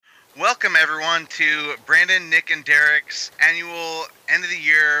Welcome, everyone, to Brandon, Nick, and Derek's annual end of the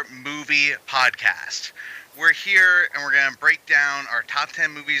year movie podcast. We're here and we're going to break down our top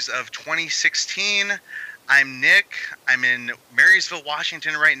 10 movies of 2016. I'm Nick. I'm in Marysville,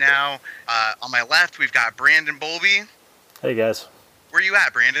 Washington right now. On my left, we've got Brandon Bolby. Hey guys. Where are you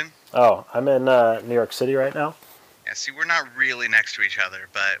at, Brandon? Oh, I'm in New York City right now. Yeah, see, we're not really next to each other,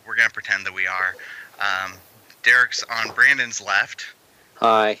 but we're going to pretend that we are. Derek's on Brandon's left.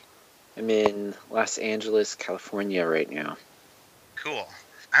 Hi, I'm in Los Angeles, California right now. Cool.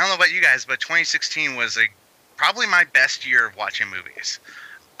 I don't know about you guys, but 2016 was probably my best year of watching movies.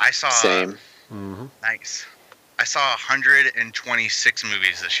 I saw... Same. Mm-hmm. Nice. I saw 126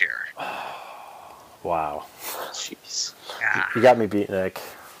 movies this year. Wow. Jeez. Yeah. You got me beat, Nick.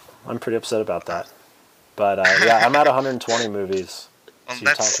 I'm pretty upset about that. But yeah, I'm at 120 movies. Well, So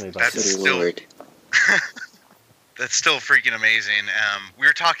you talk to me about that's this. still Lord. that's still freaking amazing. We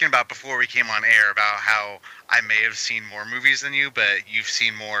were talking about before we came on air about how I may have seen more movies than you, but you've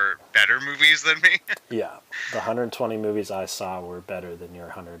seen more better movies than me. Yeah, the 120 movies I saw were better than your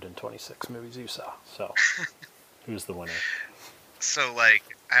 126 movies you saw. So, who's the winner? So, like,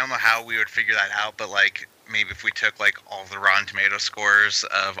 I don't know how we would figure that out, but, like, maybe if we took, like, all the Rotten Tomato scores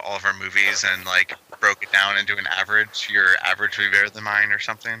of all of our movies and, like, broke it down into an average, your average would be better than mine or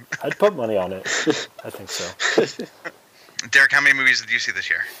something. I'd put money on it. I think so. Derek, how many movies did you see this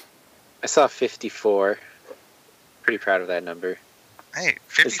year? I saw 54. Pretty proud of that number. Hey,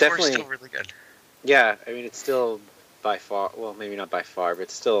 54 is definitely- still really good. Yeah, I mean, it's still by far, well, maybe not by far, but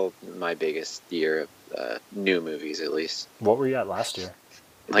it's still my biggest year of new movies, at least. What were you at last year?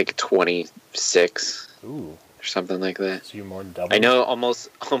 Like 26 Ooh, or something like that. so you're more than double. I know almost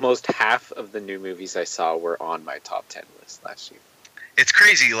half of the new movies I saw were on my top 10 list last year. It's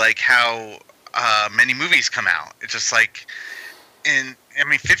crazy, like, how many movies come out. It's just like,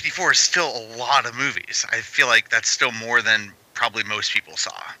 54 is still a lot of movies. I feel like that's still more than probably most people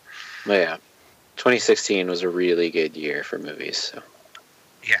saw. But yeah, 2016 was a really good year for movies. So.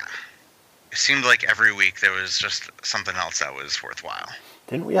 Yeah. It seemed like every week there was just something else that was worthwhile.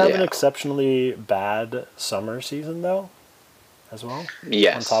 Didn't we have an Yeah. exceptionally bad summer season, though, as well?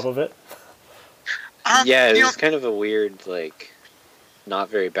 Yes. On top of it? Yeah, it you was know, kind of a weird, like, not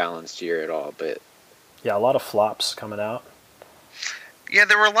very balanced year at all, but Yeah, a lot of flops coming out. yeah,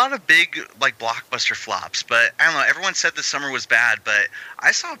 there were a lot of big, like, blockbuster flops, but I don't know, everyone said the summer was bad, but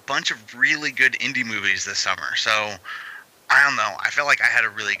I saw a bunch of really good indie movies this summer, so I don't know. I felt like I had a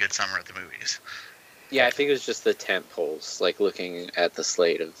really good summer at the movies. yeah, I think it was just the tent poles, like looking at the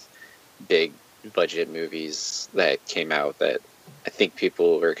slate of big budget movies that came out that I think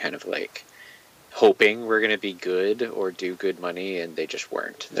people were kind of like hoping were going to be good or do good money, and they just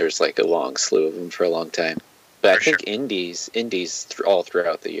weren't. There's like a long slew of them for a long time. But For I think indies all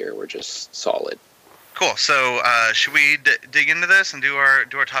throughout the year were just solid. Cool. So, should we dig into this and do our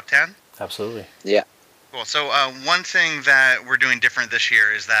top 10? Absolutely. Yeah. Cool. So one thing that we're doing different this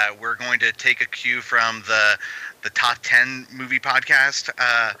year is that we're going to take a cue from the top 10 movie podcast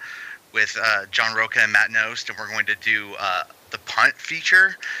with John Roca and Matt Nost, and we're going to do the punt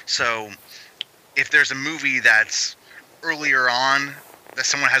feature. So if there's a movie that's earlier on that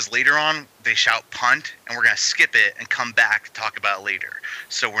someone has later on, they shout punt, and we're going to skip it and come back to talk about it later.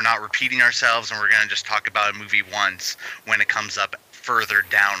 So we're not repeating ourselves, and we're going to just talk about a movie once when it comes up further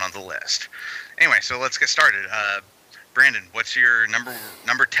down on the list. Anyway, so let's get started. Brandon, what's your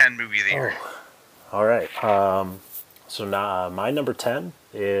number 10 movie of the year? All right. So now my number 10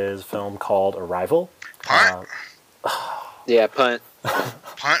 is a film called Arrival. Punt? Yeah, punt.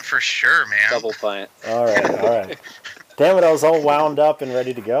 Punt for sure, man. Double punt. All right. Damn it, I was all wound up and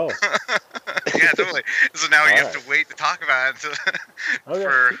ready to go. Yeah, totally. So now you All have right. to wait to talk about it Okay.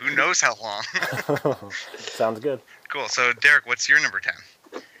 for who knows how long. Sounds good. Cool. So, Derek, what's your number 10?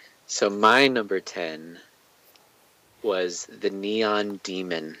 So my number 10 was The Neon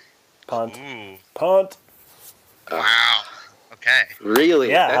Demon. Punt. Ooh. Punt. Wow. Okay. Really?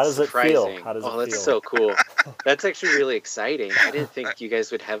 Yeah, That's how does it feel? surprising. How does it that's feel? so cool. That's actually really exciting. I didn't think you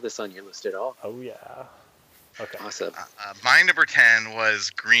guys would have this on your list at all. Oh, yeah. Okay. Awesome. My number 10 was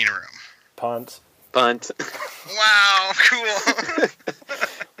Green Room. Punt. Punt. Wow. Cool.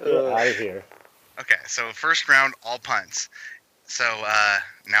 Get out of here. Okay. So, first round, all punts. So,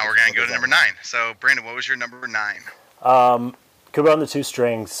 now we're going to go to number 9. So, Brandon, what was your number 9? Kubo and the Two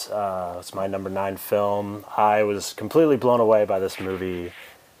Strings. It's my number 9 film. I was completely blown away by this movie.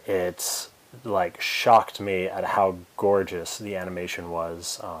 It's like shocked me at how gorgeous the animation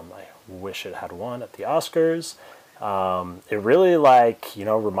was. I wish it had won at the Oscars. It really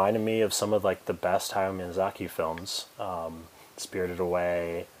reminded me of some of like the best Hayao Miyazaki films. Spirited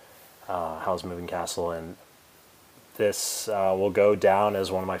Away, Howl's Moving Castle, and this will go down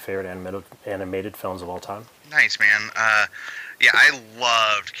as one of my favorite animated films of all time. Nice, man. Yeah, I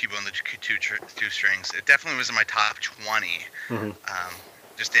loved Cubo and the Two Strings. It definitely was in my top 20.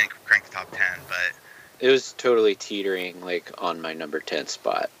 Just didn't crank the top 10, but it was totally teetering like on my number 10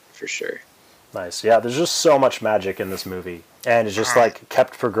 spot for sure. Nice. Yeah, there's just so much magic in this movie, and it just like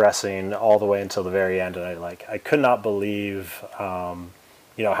kept progressing all the way until the very end, and I could not believe how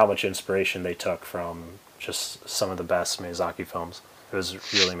much inspiration they took from just some of the best Miyazaki films. It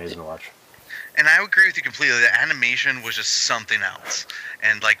was really amazing to watch. And I agree with you completely. The animation was just something else.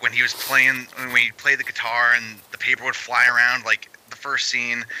 And like when he played the guitar and the paper would fly around, like the first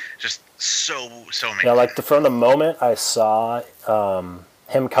scene, just so amazing. Yeah, like from the moment I saw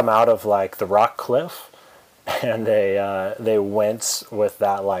him come out of like the rock cliff, and they went with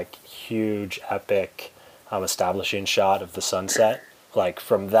that like huge epic establishing shot of the sunset. Like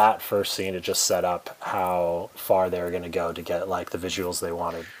from that first scene, it just set up how far they were going to go to get like the visuals they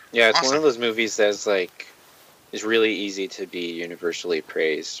wanted. Yeah, it's one of those movies that's like is really easy to be universally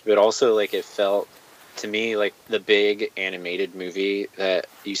praised, but also like it felt to me like the big animated movie that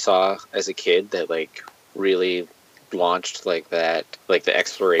you saw as a kid that like really launched like that, like the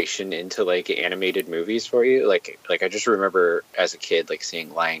exploration into like animated movies for you. Like I just remember as a kid like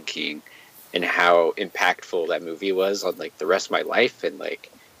seeing Lion King and how impactful that movie was on like the rest of my life, and like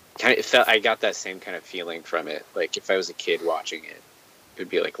kind of it felt I got that same kind of feeling from it. Like if I was a kid watching it, it would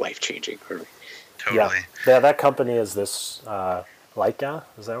be like life changing for me. Totally. Yeah, that company is this Laika.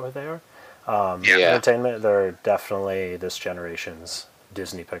 Is that what they are? Entertainment. They're definitely this generation's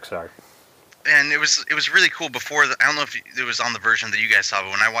Disney Pixar. And it was really cool before I don't know if it was on the version that you guys saw, but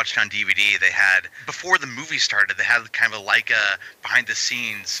when I watched it on DVD, they had, before the movie started, they had kind of like a behind the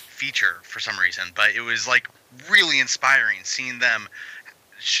scenes feature for some reason, but it was like really inspiring seeing them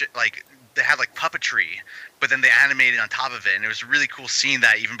like they had like puppetry, but then they animated on top of it, and it was really cool seeing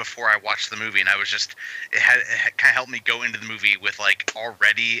that even before I watched the movie. And I was just it kind of helped me go into the movie with like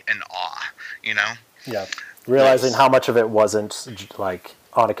already an awe, Yeah, realizing how much of it wasn't like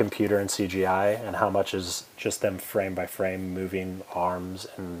on a computer and CGI, and how much is just them frame by frame moving arms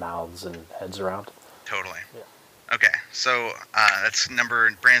and mouths and heads around. Totally. Yeah. Okay, so that's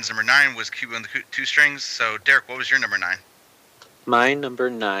Brand's number 9 was Cubo and the Two Strings. So Derek, what was your number 9? My number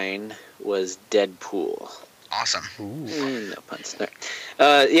 9 was Deadpool. Awesome. No puns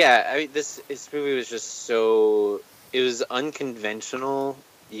there. Yeah, I mean this movie was just it was unconventional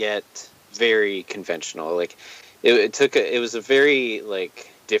yet very conventional. Like it was a very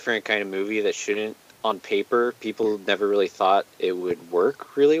like different kind of movie that shouldn't, on paper, people never really thought it would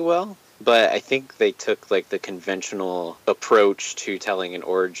work really well. But I think they took like the conventional approach to telling an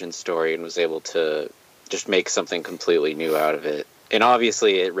origin story and was able to just make something completely new out of it. And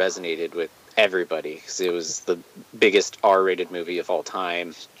obviously it resonated with everybody because it was the biggest R-rated movie of all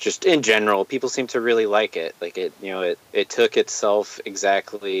time. Just in general, people seem to really like it. Like it took itself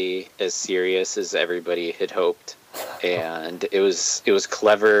exactly as serious as everybody had hoped, and it was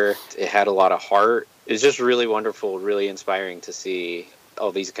clever. It had a lot of heart. It was just really wonderful, really inspiring to see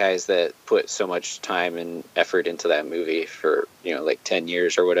all these guys that put so much time and effort into that movie for like 10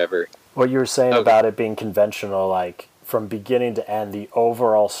 years or whatever. What you were saying about it being conventional, like from beginning to end, the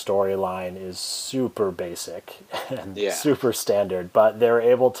overall storyline is super basic and super standard, but they're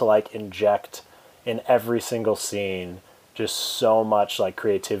able to like inject in every single scene just so much like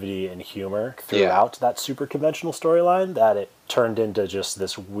creativity and humor throughout that super conventional storyline that it turned into just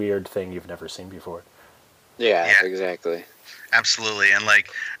this weird thing you've never seen before. Yeah, exactly. Absolutely. And like,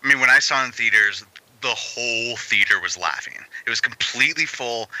 I mean, when I saw it in theaters, the whole theater was laughing. It was completely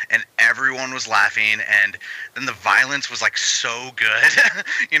full, and everyone was laughing. And then the violence was like so good.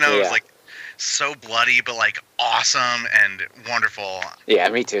 It was like so bloody, but like awesome and wonderful. Yeah,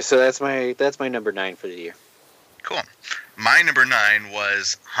 me too. So that's my number 9 for the year. Cool. My number 9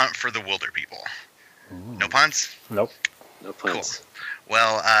 was Hunt for the Wilderpeople. Ooh. No puns? Nope. No puns. Cool.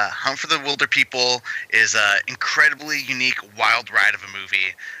 Well, Hunt for the Wilderpeople is an incredibly unique, wild ride of a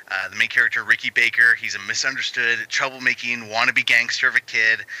movie. The main character, Ricky Baker, he's a misunderstood, troublemaking, wannabe gangster of a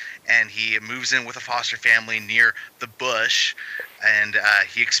kid, and he moves in with a foster family near the bush, and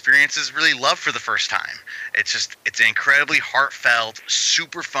he experiences really love for the first time. It's an incredibly heartfelt,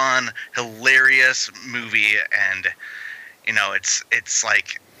 super fun, hilarious movie, and, it's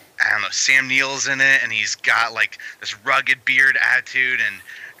like, I don't know, Sam Neill's in it, and he's got like this rugged beard attitude, and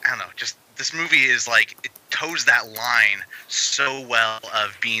I don't know, just this movie is like, it toes that line so well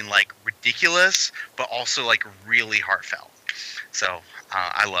of being like ridiculous, but also like really heartfelt. So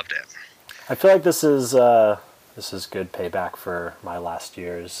I loved it. I feel like this is good payback for my last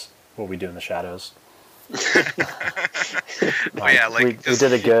year's What We Do in the Shadows. Well, yeah, like we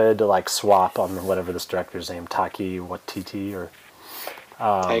did a good like swap on whatever this director's name, Taki Waititi or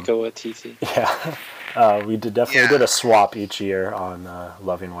Taika Waititi. yeah. We definitely did a swap each year on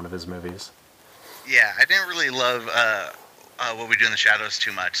loving one of his movies. Yeah, I didn't really love What We Do in the Shadows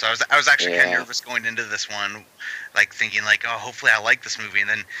too much, so I was actually kind of nervous going into this one, like thinking like, oh, hopefully I like this movie, and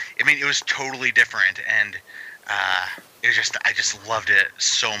then I mean it was totally different, and I just loved it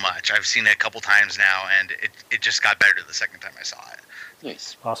so much. I've seen it a couple times now, and it just got better the second time I saw it.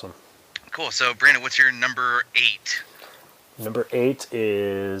 Nice, awesome, cool. So Brandon, what's your number 8? Number 8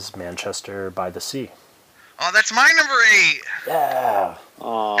 is Manchester by the Sea. Oh, that's my number 8. Yeah.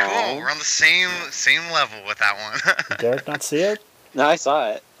 Aww. Cool. We're on the same level with that one. Did Derek not see it? No, I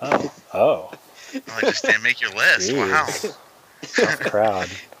saw it. Oh. Well, it just didn't make your list. Jeez. Wow. Tough crowd.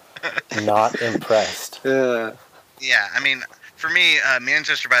 Not impressed. Yeah, I mean, for me,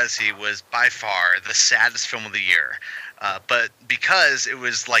 Manchester by the Sea was by far the saddest film of the year. But because it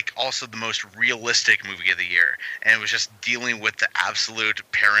was like also the most realistic movie of the year, and it was just dealing with the absolute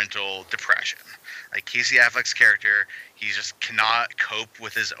parental depression. Like Casey Affleck's character, he just cannot cope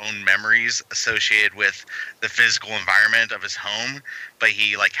with his own memories associated with the physical environment of his home, but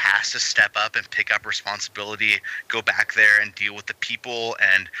he like has to step up and pick up responsibility, go back there and deal with the people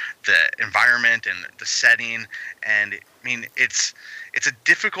and the environment and the setting. And I mean, it's a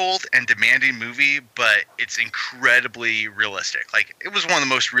difficult and demanding movie, but it's incredibly realistic. Like it was one of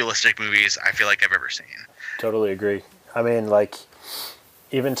the most realistic movies I feel like I've ever seen. Totally agree. I mean, like,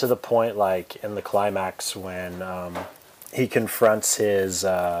 even to the point, like, in the climax when he confronts his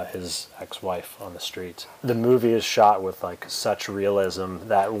ex-wife on the street. The movie is shot with, like, such realism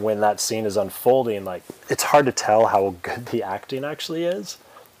that when that scene is unfolding, like, it's hard to tell how good the acting actually is,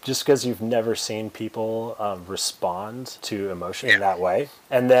 just because you've never seen people respond to emotion in that way.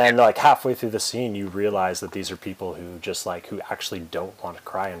 And then, like, halfway through the scene, you realize that these are people who just, like, who actually don't want to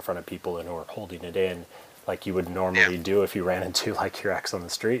cry in front of people and who are holding it in, like you would normally do if you ran into like your ex on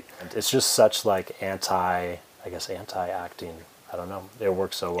the street. It's just such like anti-acting. I don't know. It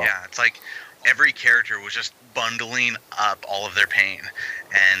works so well. Yeah, it's like every character was just bundling up all of their pain.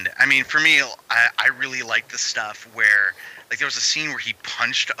 And I mean, for me, I really like the stuff where like there was a scene where he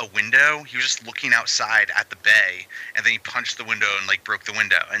punched a window. He was just looking outside at the bay, and then he punched the window and like broke the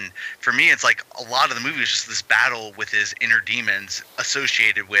window. And for me, it's like a lot of the movie is just this battle with his inner demons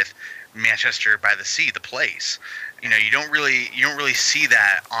associated with Manchester by the Sea, the place. You know, you don't really see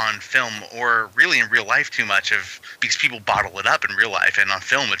that on film or really in real life too much because people bottle it up in real life, and on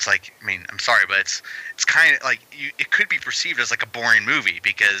film it's like, I mean, I'm sorry, but it's kind of like it could be perceived as like a boring movie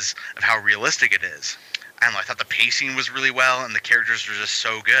because of how realistic it is. I don't know, I thought the pacing was really well and the characters were just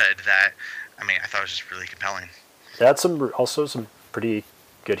so good that I mean, I thought it was just really compelling. It had some pretty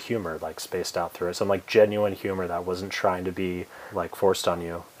good humor, like spaced out through it. Some like genuine humor that wasn't trying to be like forced on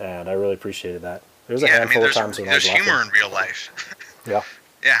you, and I really appreciated that. There's a handful of times when I was laughing. There's humor in real life. Yeah.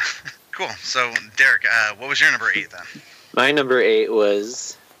 Yeah. Cool. So Derek, what was your number 8 then? My number 8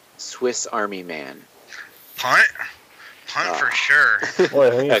 was Swiss Army Man. Punt for sure.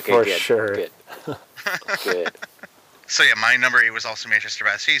 Well, I mean, okay, for good, sure. Good. So yeah, my number 8 was also Manchester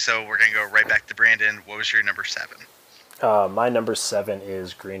by the Sea. So we're gonna go right back to Brandon. What was your number 7? My number 7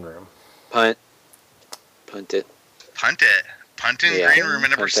 is Green Room. Punt it. Punting Green Room at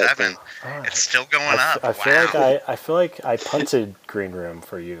number 7. It's still going up. I feel like I punted Green Room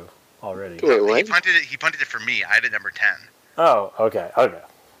for you already. Wait, what? He punted it for me. I had it number 10. Oh, okay.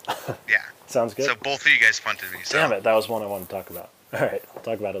 Yeah. Sounds good. So both of you guys punted me. So. Damn it, that was one I wanted to talk about. All right, I'll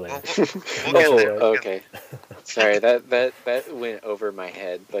talk about it later. We'll get there. Okay. Sorry, that went over my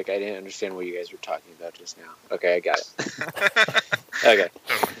head. Like I didn't understand what you guys were talking about just now. Okay, I got it. Okay.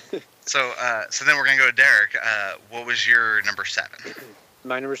 So then we're gonna go to Derek. What was your number 7?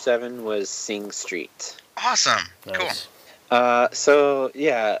 My number 7 was Sing Street. Awesome. Nice. Cool. So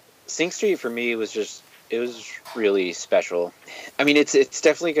yeah, Sing Street for me was really special. I mean, it's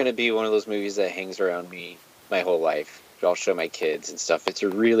definitely going to be one of those movies that hangs around me my whole life. I'll show my kids and stuff. It's a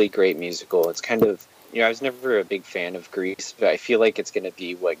really great musical. It's kind of, I was never a big fan of Grease, but I feel like it's going to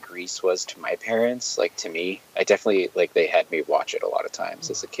be what Grease was to my parents, like to me. I definitely, like, they had me watch it a lot of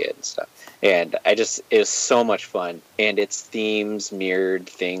times as a kid and stuff. And it was so much fun. And its themes mirrored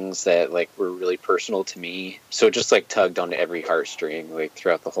things that, like, were really personal to me. So it just, like, tugged on every heartstring, like,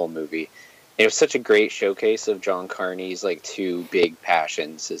 throughout the whole movie. And it was such a great showcase of John Carney's, like, two big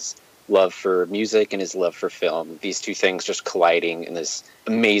passions, his love for music and his love for film. These two things just colliding in this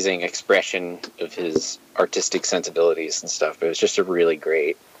amazing expression of his artistic sensibilities and stuff. It was just a really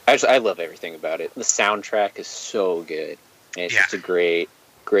great. I love everything about it. The soundtrack is so good. And it's just a great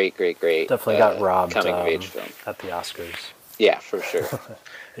great Definitely got robbed coming of age film at the Oscars. Yeah, for sure.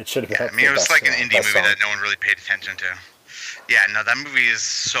 It should have been. Yeah, I mean, it was best, like an indie movie song. that no one really paid attention to. Yeah, no, that movie is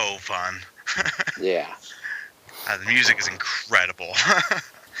so fun. Yeah. The music is incredible.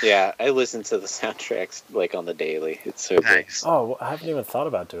 Yeah, I listen to the soundtracks like on the daily. It's so good. Nice. Oh, I haven't even thought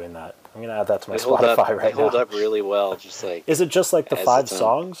about doing that. I'm gonna add that to my They hold Spotify up, right they hold now. up really well. Just like Is it just like the as 5 its own.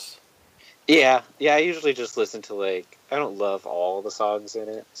 songs? Yeah. I usually just listen to like I don't love all the songs in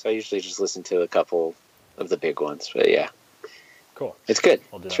it, so I usually just listen to a couple of the big ones. But yeah, Cool. it's good.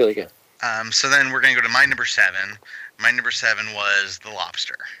 We'll do It's that really for good. So then we're going to go to my number 7. My number 7 was The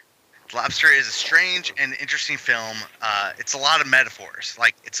Lobster. The Lobster is a strange and interesting film. It's a lot of metaphors.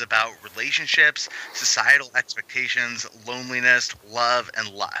 Like, it's about relationships, societal expectations, loneliness, love,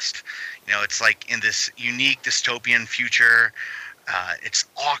 and lust. You know, it's like in this unique dystopian future. It's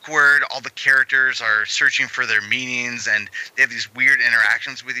awkward. All the characters are searching for their meanings, and they have these weird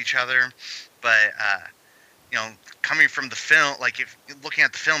interactions with each other. But you know, coming from the film, like if looking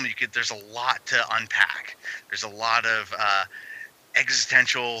at the film, there's a lot to unpack. There's a lot of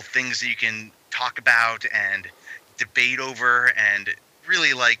existential things that you can talk about and debate over, and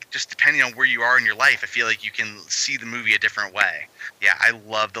really, like, just depending on where you are in your life, I feel like you can see the movie a different way. Yeah, I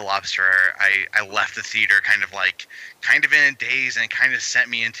love The Lobster. I left the theater kind of in a daze, and it kind of sent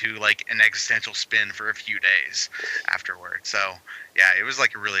me into like an existential spin for a few days afterward. So yeah, it was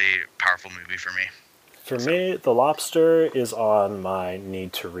like a really powerful movie for me. For me, The Lobster is on my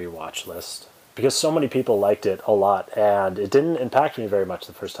need to rewatch list because so many people liked it a lot, and it didn't impact me very much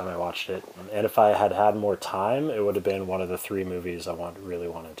the first time I watched it. And if I had had more time, it would have been one of the 3 movies I really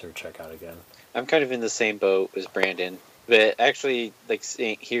wanted to check out again. I'm kind of in the same boat as Brandon, but actually, like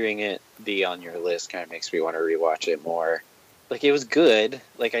hearing it be on your list kind of makes me want to rewatch it more. Like, it was good.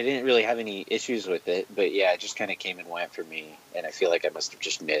 Like, I didn't really have any issues with it, but yeah, it just kind of came and went for me, and I feel like I must have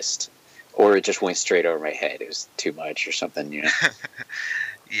just missed, or it just went straight over my head. It was too much or something, you know.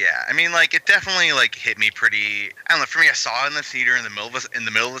 Yeah, I mean, like, it definitely like hit me pretty. I don't know. For me, I saw it in the theater in the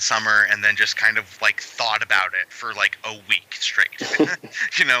middle of the summer, and then just kind of like thought about it for like a week straight.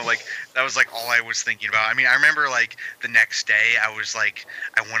 You know, like that was like all I was thinking about. I mean, I remember like the next day, I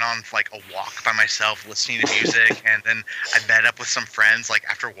went on like a walk by myself, listening to music, and then I met up with some friends like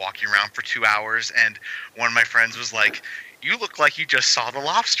after walking around for 2 hours, and one of my friends was like, "You look like you just saw The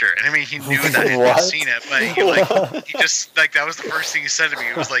Lobster." And I mean, he knew that I had seen it, but he just, like, that was the first thing he said to me.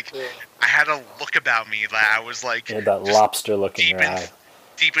 It was like, I had a look about me that I was like, You had that lobster look in your eye.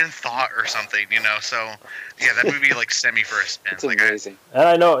 deep in thought or something, you know? So, yeah, that movie, like, sent me for a spin. It's Like, amazing. And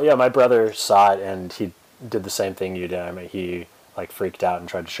I know, yeah, my brother saw it, and he did the same thing you did. I mean, he like freaked out and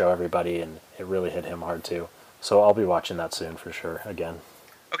tried to show everybody, and it really hit him hard too. So I'll be watching that soon for sure again.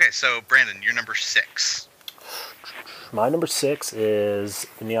 Okay, so, Brandon, you're number 6. My number 6 is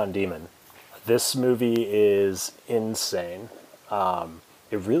The Neon Demon. This movie is insane.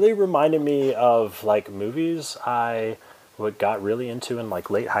 It really reminded me of like movies I got really into in like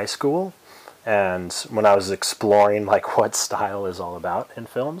late high school, and when I was exploring like what style is all about in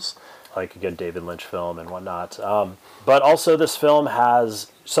films, like a good David Lynch film and whatnot. But also this film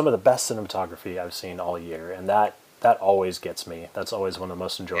has some of the best cinematography I've seen all year, and that always gets me. That's always one of the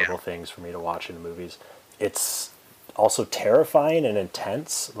most enjoyable things for me to watch in movies. It's also terrifying and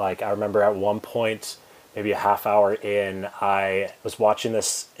intense. Like, I remember at one point, maybe a half hour in, I was watching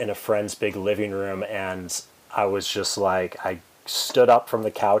this in a friend's big living room, and I was just like, I stood up from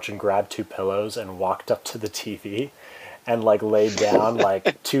the couch and grabbed 2 pillows and walked up to the TV and like laid down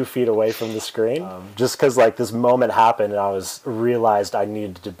like 2 feet away from the screen, just because like this moment happened, and I realized I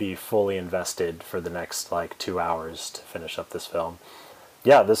needed to be fully invested for the next like 2 hours to finish up this film.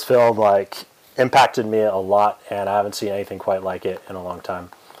 Yeah, this film like impacted me a lot, and I haven't seen anything quite like it in a long time.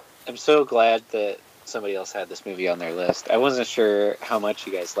 I'm so glad that somebody else had this movie on their list. I wasn't sure how much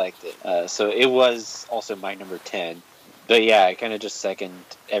you guys liked it. So it was also my number 10. But yeah, I kind of just second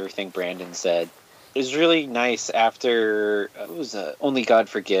everything Brandon said. It was really nice after, it was Only God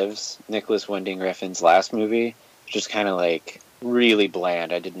Forgives, Nicholas Winding Refn's last movie. Just kind of like really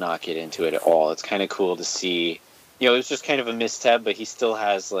bland. I did not get into it at all. It's kind of cool to see. You know, it was just kind of a misstep, but he still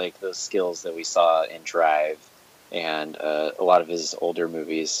has like those skills that we saw in Drive and a lot of his older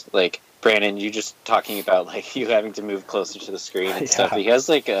movies. Like, Brandon, you just talking about like you having to move closer to the screen and stuff. He has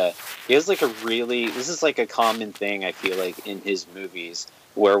like a really, this is like a common thing I feel like in his movies,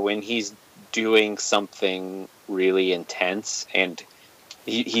 where when he's doing something really intense, and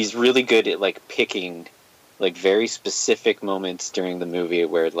he's really good at like picking like very specific moments during the movie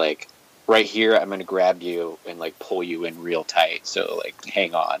where like, right here I'm going to grab you and like pull you in real tight, so like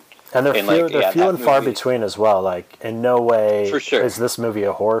hang on. And they're And, few, like, they're yeah, few that and far movie- between as well. Like, in no way For sure. is this movie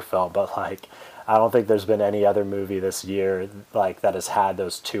a horror film, but like, I don't think there's been any other movie this year like that has had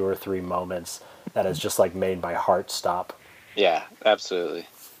those 2 or 3 moments that has just like made my heart stop. Yeah, absolutely.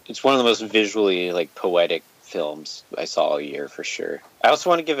 It's one of the most visually like poetic films I saw all year for sure. I also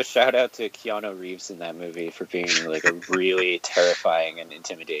want to give a shout out to Keanu Reeves in that movie for being like a really terrifying and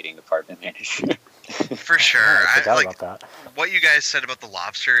intimidating apartment manager. For sure. I forgot like, about that. what you guys said about The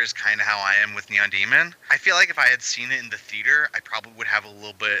Lobster is kind of how I am with Neon Demon. I feel like if I had seen it in the theater, I probably would have a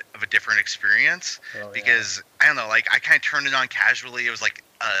little bit of a different experience Oh, yeah. because I don't know, like I kind of turned it on casually. It was like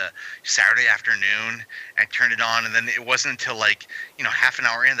Saturday afternoon. I turned it on, and then it wasn't until like half an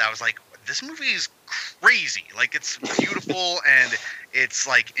hour in that I was like, this movie is crazy. Like it's beautiful and it's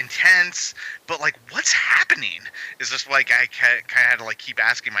like intense, but like what's happening? Is just like I kind of had to like keep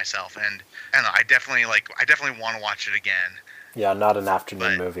asking myself, and I don't know. I definitely want to watch it again. Yeah, not an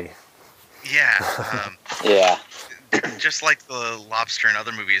afternoon But- movie. Yeah. Yeah. Just like The Lobster and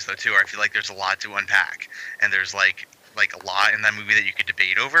other movies though too, I feel like there's a lot to unpack, and there's like a lot in that movie that you could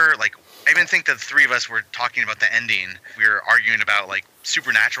debate over. Like I even think that the three of us were talking about the ending. We were arguing about like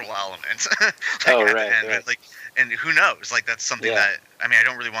supernatural elements. Like, Oh, at the right, end. right. Like, and who knows? Like that's something Yeah. that I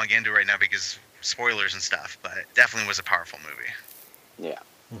don't really want to get into right now because spoilers and stuff. But it definitely was a powerful movie. Yeah.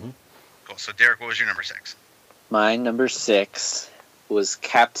 Cool. So Derek, what was your number 6? My number 6 was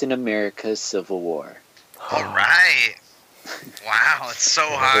Captain America: Civil War. All right. Wow, it's so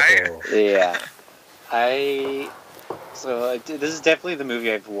high. Oh. Yeah. This is definitely the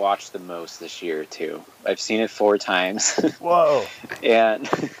movie I've watched the most this year too. I've seen it 4 times. Whoa. And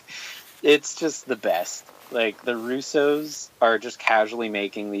it's just the best. Like the Russos are just casually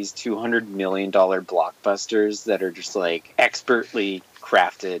making these $200 million blockbusters that are just like expertly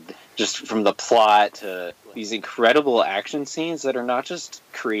crafted, just from the plot to these incredible action scenes that are not just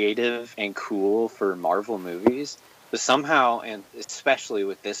creative and cool for Marvel movies, but somehow, and especially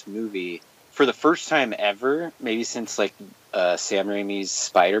with this movie, for the first time ever, maybe since like Sam Raimi's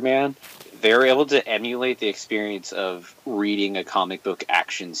Spider-Man, they're able to emulate the experience of reading a comic book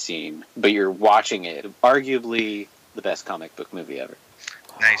action scene, but you're watching it. Arguably the best comic book movie ever.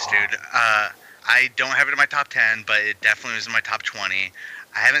 Nice, dude. I don't have it in my top 10, but it definitely was in my top 20.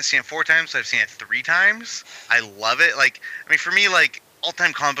 I haven't seen it 4 times, so I've seen it 3 times. I love it. Like, for me, like,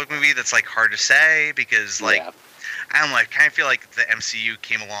 all-time comic book movie, that's, like, hard to say because, like, Yeah. I don't know, I kind of feel like the MCU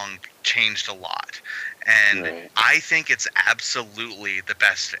came along, changed a lot. And Right. I think it's absolutely the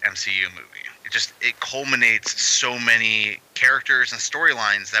best MCU movie. It culminates so many characters and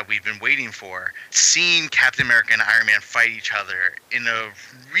storylines that we've been waiting for. Seeing Captain America and Iron Man fight each other in a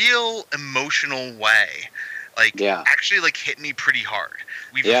real emotional way, like, Yeah. actually, like, hit me pretty hard.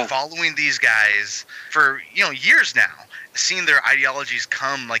 We've Yeah. been following these guys for, years now, seeing their ideologies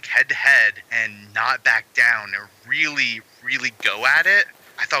come, like, head to head and not back down and really, really go at it.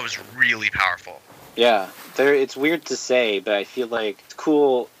 I thought it was really powerful. Yeah, it's weird to say, but I feel like it's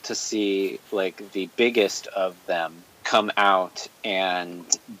cool to see like the biggest of them come out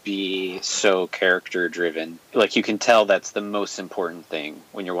and be so character driven. Like you can tell that's the most important thing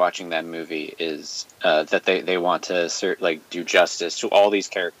when you're watching that movie is that they want to do justice to all these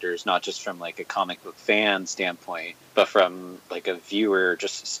characters, not just from like a comic book fan standpoint, but from like a viewer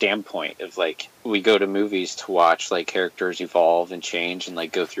just standpoint of like we go to movies to watch like characters evolve and change and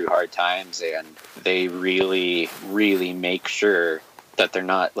like go through hard times, and they really make sure that they're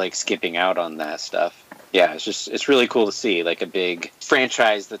not like skipping out on that stuff. Yeah, it's really cool to see like a big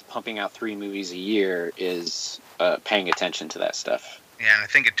franchise that's pumping out 3 movies a year is paying attention to that stuff. Yeah, and I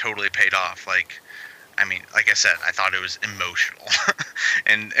think it totally paid off. Like I said, I thought it was emotional,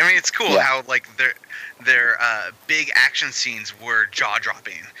 and it's cool Yeah. how like their big action scenes were jaw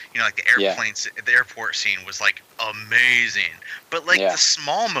dropping. Like the airplanes, the airport scene was like amazing. But like Yeah. the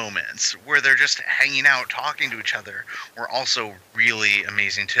small moments where they're just hanging out, talking to each other, were also really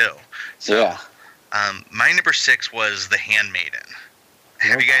amazing too. So, Yeah. my number 6 was The Handmaiden.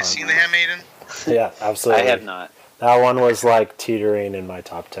 Have you guys seen The Handmaiden? Yeah, absolutely. I have not. That one was like teetering in my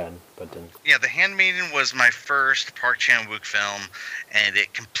top 10, but didn't. Yeah, The Handmaiden was my first Park Chan-wook film, and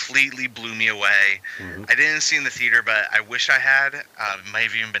it completely blew me away. Mhm. I didn't see it in the theater, but I wish I had. It might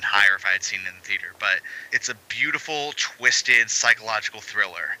have even been higher if I had seen it in the theater. But it's a beautiful, twisted, psychological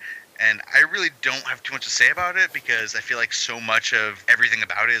thriller. And I really don't have too much to say about it because I feel like so much of everything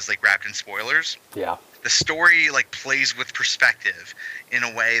about it is like wrapped in spoilers. Yeah. The story like plays with perspective in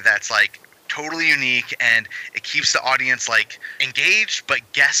a way that's like totally unique, and it keeps the audience like engaged but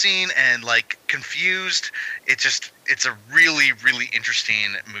guessing and like confused. It's a really, really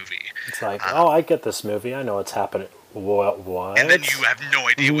interesting movie. It's like, oh, I get this movie. I know what's What? And then you have no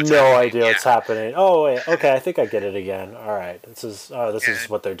idea what's no happening. idea what's happening. Oh wait, okay, I think I get it again. All right, this is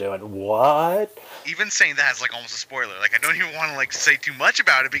what they're doing. What? Even saying that is like almost a spoiler. Like I don't even want to like say too much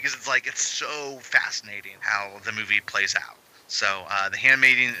about it because it's like it's so fascinating how the movie plays out. So The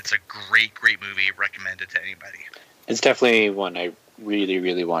Handmaiden, it's a great movie. Recommended to anybody. It's definitely one I really,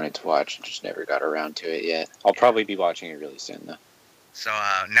 really wanted to watch and just never got around to it yet. I'll probably be watching it really soon though. So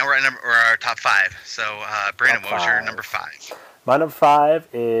now we're at our top 5. So Brandon, Top what was your 5. number 5? My number 5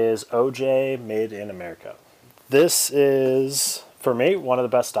 is OJ Made in America. This is, for me, one of the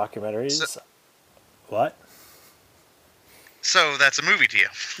best documentaries. What? So that's a movie to you.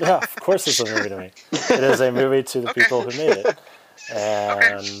 Yeah, of course it's a movie to me. It is a movie to the people who made it.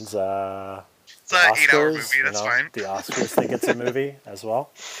 And it's an 8-hour movie, that's fine. The Oscars think it's a movie as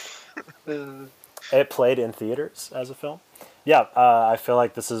well. It played in theaters as a film. Yeah, I feel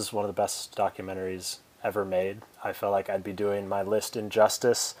like this is one of the best documentaries ever made. I feel like I'd be doing my list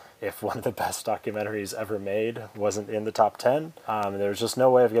injustice if one of the best documentaries ever made wasn't in the top 10. There's just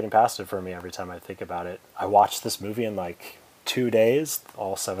no way of getting past it for me every time I think about it. I watched this movie in like 2 days,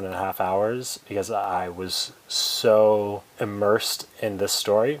 all 7.5 hours, because I was so immersed in this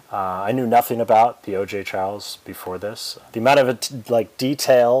story. I knew nothing about the OJ trials before this. The amount of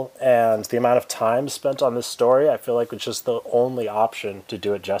detail and the amount of time spent on this story, I feel like was just the only option to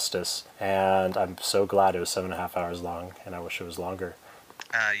do it justice. And I'm so glad it was 7.5 hours long, and I wish it was longer.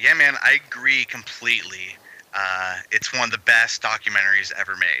 Yeah, man, I agree completely. It's one of the best documentaries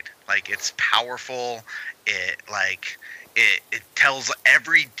ever made. Like, it's powerful. It tells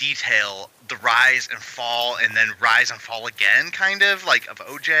every detail, the rise and fall, and then rise and fall again, kind of, like, of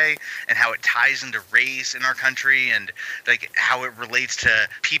OJ, and how it ties into race in our country, and, like, how it relates to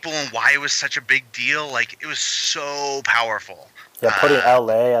people and why it was such a big deal. Like, it was so powerful. Yeah, putting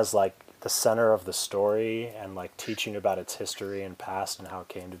LA as, like, the center of the story, and, like, teaching about its history and past and how it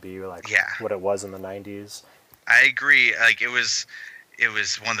came to be, like, what it was in the 90s. I agree. Like, it was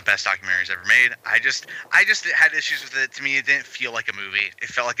one of the best documentaries ever made. I just had issues with it. To me, it didn't feel like a movie. It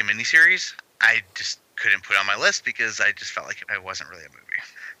felt like a miniseries. I just couldn't put it on my list because I just felt like it wasn't really a movie.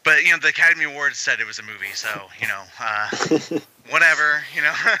 But, the Academy Awards said it was a movie, so, whatever,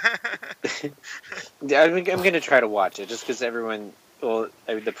 I'm going to try to watch it just because everyone... Well,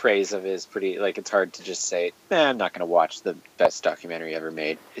 the praise of it is pretty, like, it's hard to just say, I'm not going to watch the best documentary ever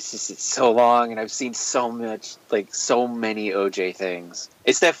made. It's so long, and I've seen so much, like, so many OJ things.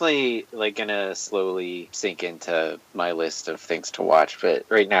 It's definitely, like, going to slowly sink into my list of things to watch, but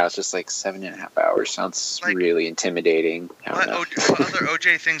right now it's just, like, 7.5 hours. Sounds really intimidating. What other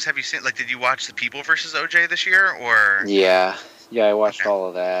OJ things have you seen? Like, did you watch The People versus OJ this year, or...? Yeah, I watched all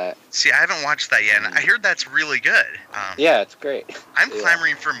of that. See, I haven't watched that yet, and I heard that's really good. Yeah, it's great. I'm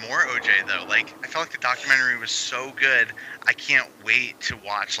clamoring for more OJ, though. Like, I felt like the documentary was so good, I can't wait to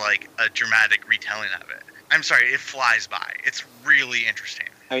watch, like, a dramatic retelling of it. I'm sorry, it flies by. It's really interesting.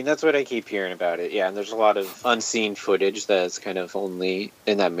 I mean, that's what I keep hearing about it. Yeah, and there's a lot of unseen footage that's kind of only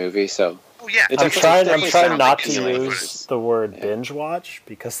in that movie, so... Oh, yeah. I'm trying not to use the word binge watch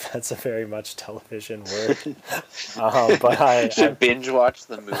because that's a very much television word. But I should binge watch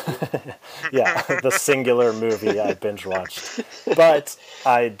the movie. Yeah, the singular movie I binge watched. But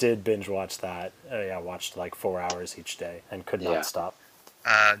I did binge watch that. I watched like 4 hours each day and could not stop.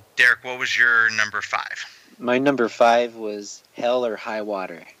 Derek, what was your number 5? My number 5 was Hell or High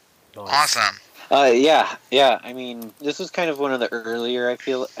Water. Nice. Awesome. Yeah. I mean, this was kind of one of the earlier, I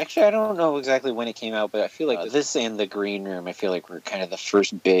feel... Actually, I don't know exactly when it came out, but I feel like this and The Green Room, I feel like were kind of the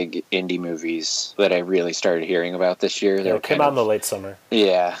first big indie movies that I really started hearing about this year. Yeah, it came out in the late summer.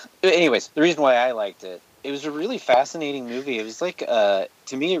 Yeah. But anyways, the reason why I liked it, it was a really fascinating movie. It was like, to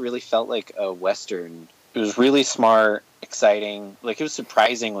me, it really felt like a Western. It was really smart, exciting. Like, it was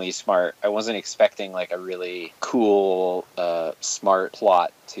surprisingly smart. I wasn't expecting, like, a really cool, smart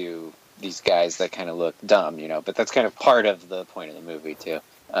plot to... these guys that kind of look dumb, but that's kind of part of the point of the movie too.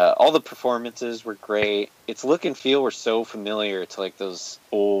 All the performances were great. Its look and feel were so familiar to like those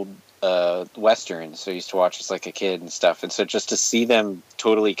old westerns I used to watch as like a kid and stuff. And so just to see them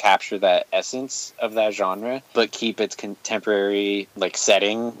totally capture that essence of that genre, but keep its contemporary like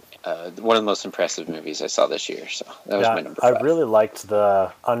setting, one of the most impressive movies I saw this year. So that was my number 5. I really liked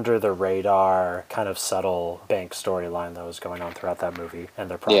the under the radar kind of subtle bank storyline that was going on throughout that movie and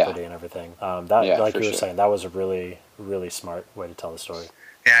their property and everything. Like you were saying, that was a really, really smart way to tell the story.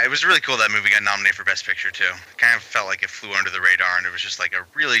 Yeah, it was really cool that movie got nominated for Best Picture, too. Kind of felt like it flew under the radar, and it was just like a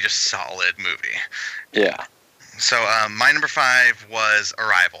really just solid movie. Yeah. So my number 5 was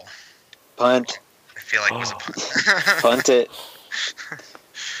Arrival. Punt. I feel like it was a punt. Punt it.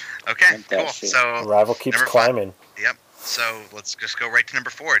 Okay, cool. So Arrival keeps climbing. Yep. So let's just go right to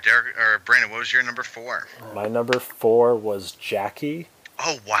number 4. Derek or Brandon, what was your number 4? My number 4 was Jackie.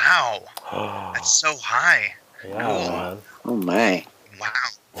 Oh wow, that's so high. Yeah, Cool. man. Oh my.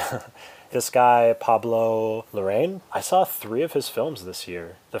 Wow. This guy, Pablo Larraín, I saw 3 of his films this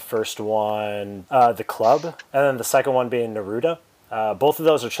year. The first one, The Club, and then the second one being Neruda. Both of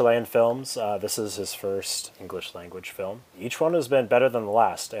those are Chilean films. This is his first English language film. Each one has been better than the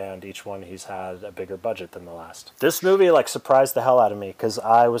last, and each one he's had a bigger budget than the last. This movie surprised the hell out of me because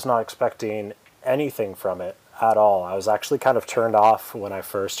I was not expecting anything from it at all. I was actually kind of turned off when I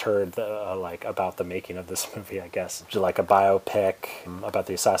first heard about the making of this movie, I guess. Like a biopic about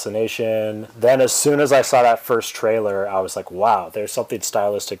the assassination. Then as soon as I saw that first trailer, I was like, wow, there's something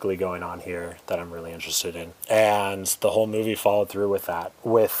stylistically going on here that I'm really interested in. And the whole movie followed through with that.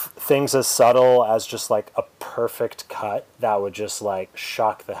 With things as subtle as just a perfect cut that would just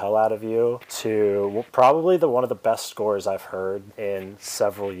shock the hell out of you, to probably one of the best scores I've heard in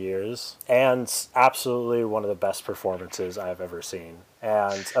several years, and absolutely one of the best performances I've ever seen.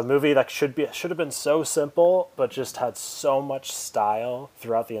 And a movie that should have been so simple, but just had so much style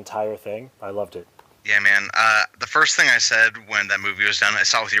throughout the entire thing. I loved it. Yeah, man. The first thing I said when that movie was done, I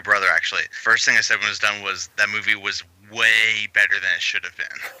saw it with your brother actually. First thing I said when it was done was that movie was way better than it should have been.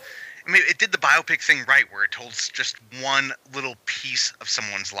 I mean, it did the biopic thing right, where it told just one little piece of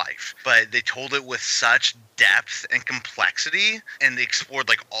someone's life, but they told it with such depth and complexity, and they explored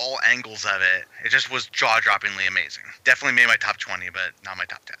all angles of it. It just was jaw-droppingly amazing. Definitely made my top 20, but not my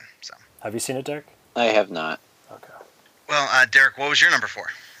top 10. So, have you seen it, Derek? I have not. Okay. Well, Derek, what was your number 4?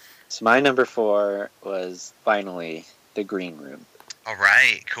 So my number 4 was finally The Green Room. All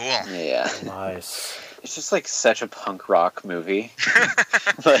right, cool. Yeah. Nice. It's just such a punk rock movie.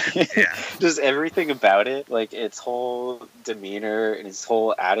 Yeah. Just everything about it, its whole demeanor and its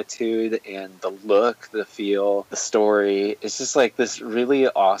whole attitude and the look, the feel, the story. It's just this really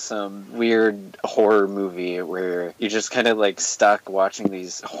awesome, weird horror movie where you're just kind of stuck watching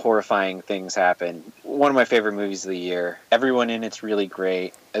these horrifying things happen. One of my favorite movies of the year. Everyone in it's really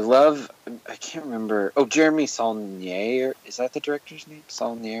great. I can't remember. Oh, Jeremy Saulnier. Is that the director's name?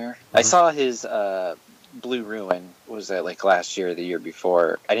 Saulnier? Mm-hmm. I saw his Blue Ruin. Was that last year or the year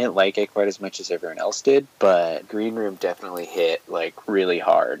before? I didn't like it quite as much as everyone else did, but Green Room definitely hit really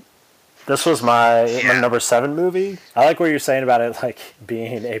hard. This was my number 7 movie. I like what you're saying about it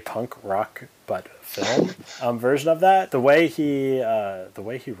being a punk rock but film version of that. The way he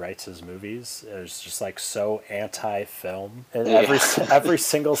writes his movies is just so anti-film. And every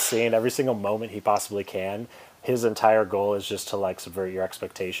single scene, every single moment he possibly can, his entire goal is just to subvert your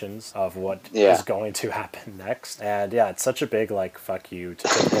expectations of what is going to happen next. And it's such a big fuck you to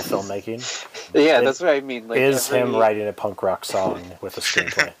typical filmmaking. Yeah, that's what I mean. Him writing a punk rock song with a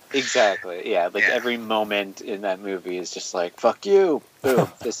screenplay. Exactly. Yeah, every moment in that movie is just fuck you. Boom,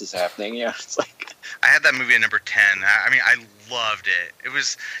 this is happening. Yeah, it's I had that movie at number 10. I mean, I loved it. It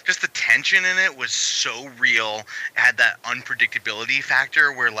was just the tension in it was so real. It had that unpredictability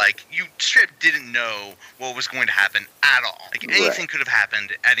factor where you straight didn't know what was going to happen at all. Anything could have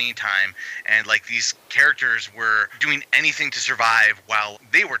happened at any time, and these characters were doing anything to survive while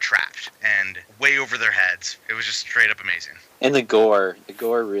they were trapped and way over their heads. It was just straight up amazing. And the gore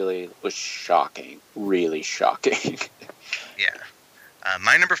really was shocking. Really shocking. Yeah.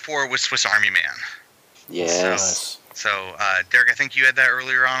 My number 4 was Swiss Army Man. Yes. So, Derek, I think you had that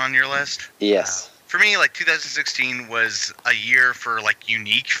earlier on your list. Yes. For me, 2016 was a year for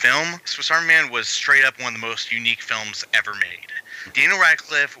unique film. Swiss Army Man was straight up one of the most unique films ever made. Daniel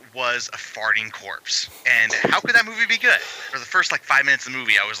Radcliffe was a farting corpse. And how could that movie be good? For the first 5 minutes of the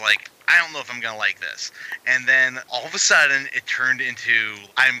movie, I was like, I don't know if I'm going to like this. And then all of a sudden, it turned into,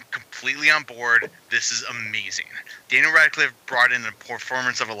 I'm completely on board. This is amazing. Daniel Radcliffe brought in a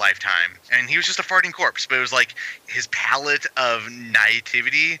performance of a lifetime. And he was just a farting corpse. But it was his palette of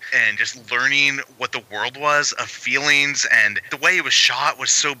naivety and just learning what the world was, of feelings. And the way it was shot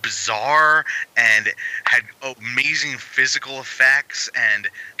was so bizarre and had amazing physical effects and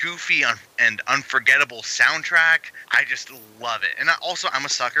goofy and unforgettable soundtrack. I just love it. And I'm a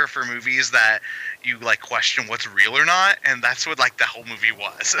sucker for movies that you question what's real or not, and that's what the whole movie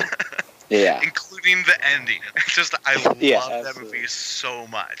was. Yeah. Including the ending. It's just I love that movie so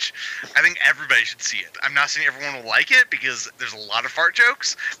much. I think everybody should see it. I'm not saying everyone will like it because there's a lot of fart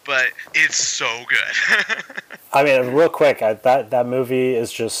jokes, but it's so good. I mean, real quick, that movie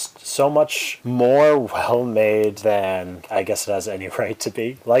is just so much more well made than I guess it has any right to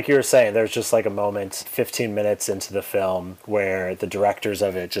be. Like you were saying, there's just like a moment, 15 minutes into the film, where the directors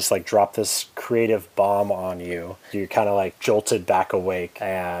of it just like drop this creative bomb on you. You're kind of like jolted back awake,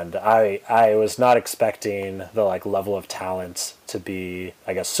 and I was not expecting the like level of talent to be,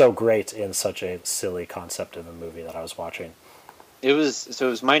 I guess, so great in such a silly concept of a movie that I was watching. It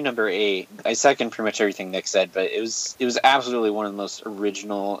was my number 8. I second pretty much everything Nick said, but it was absolutely one of the most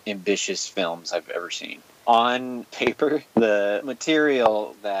original, ambitious films I've ever seen. On paper, the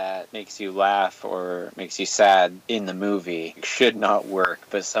material that makes you laugh or makes you sad in the movie should not work,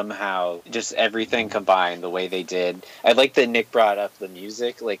 but somehow just everything combined the way they did. I like that Nick brought up the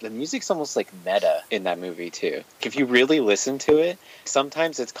music. Like, the music's almost like meta in that movie too. If you really listen to it,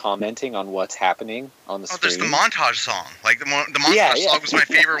 sometimes it's commenting on what's happening on the screen. There's the montage song. Like the montage song was my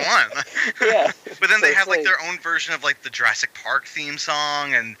favorite one. Yeah. But then they have like their own version of like the Jurassic Park theme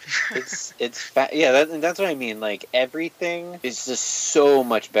song, and that's what I mean. Like, everything is just so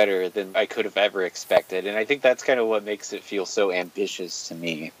much better than I could have ever expected, and I think that's kind of what makes it feel so ambitious to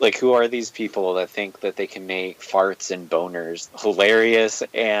me. Like, who are these people that think that they can make farts and boners hilarious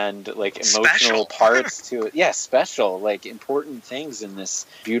and like emotional parts to it? Yeah, special, like important things in this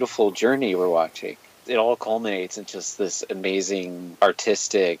beautiful journey we're watching. It all culminates in just this amazing,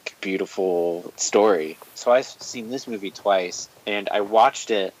 artistic, beautiful story. So I've seen this movie twice, and I watched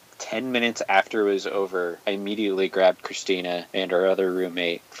it 10 minutes after it was over. I immediately grabbed Christina and our other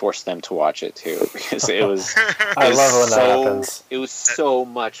roommate, forced them to watch it too, because it was I love when that happens. It was so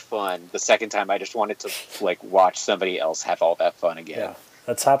much fun. The second time I just wanted to like watch somebody else have all that fun again. Yeah.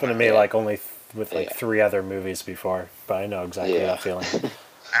 That's happened to me like only with like 3 other movies before, but I know exactly that feeling.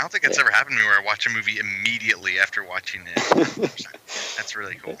 I don't think it's ever happened to me where I watch a movie immediately after watching it. That's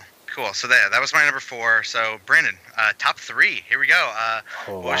really cool. Cool. So that was my number 4. So Brandon, top 3. Here we go.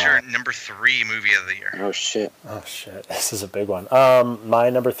 What was your number 3 movie of the year? Oh shit. This is a big one. My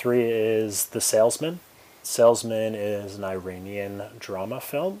number 3 is The Salesman. Salesman is an Iranian drama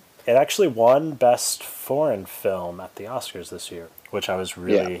film. It actually won Best Foreign Film at the Oscars this year, which I was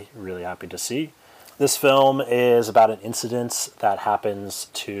really happy to see. This film is about an incident that happens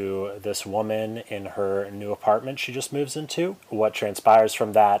to this woman in her new apartment she just moves into. What transpires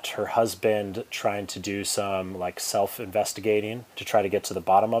from that, her husband trying to do some like self-investigating to try to get to the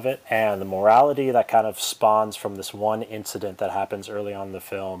bottom of it. And the morality that kind of spawns from this one incident that happens early on in the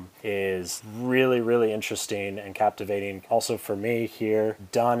film is really, really interesting and captivating. Also for me here,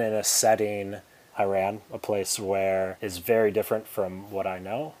 done in a setting, Iran, a place where is very different from what I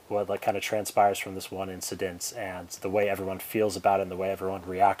know, what like kind of transpires from this one incident, and the way everyone feels about it and the way everyone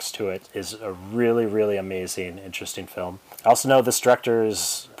reacts to it is a really, really amazing, interesting film. I also know this director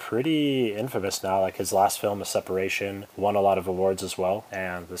is pretty infamous now. Like, his last film, A Separation, won a lot of awards as well,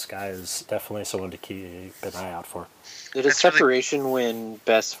 and this guy is definitely someone to keep an eye out for. Did A Separation win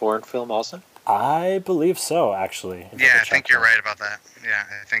Best Foreign Film also? I believe so, actually. Yeah, I think you're right about that. Yeah,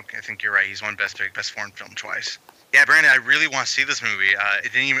 I think you're right. He's won Best Foreign Film twice. Yeah, Brandon, I really want to see this movie.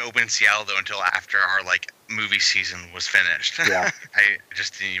 It didn't even open in Seattle though until after our like movie season was finished. Yeah. I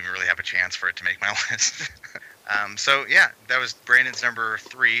just didn't even really have a chance for it to make my list. So yeah, that was Brandon's number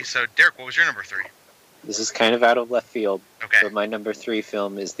 3. So Derek, what was your number 3? This is kind of out of left field. Okay. But my number 3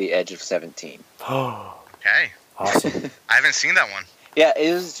 film is The Edge of 17. Okay. Awesome. I haven't seen that one. Yeah,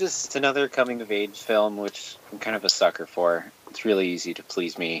 it was just another coming-of-age film, which I'm kind of a sucker for. It's really easy to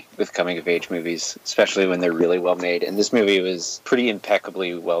please me with coming-of-age movies, especially when they're really well-made. And this movie was pretty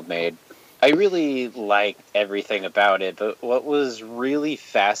impeccably well-made. I really liked everything about it, but what was really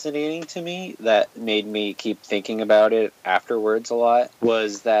fascinating to me that made me keep thinking about it afterwards a lot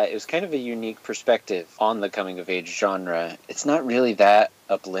was that it was kind of a unique perspective on the coming-of-age genre. It's not really that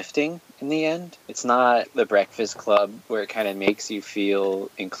uplifting in the end. It's not The Breakfast Club where it kind of makes you feel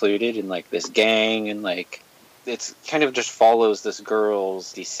included in like this gang, and like it's kind of just follows this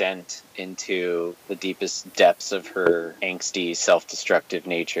girl's descent into the deepest depths of her angsty, self-destructive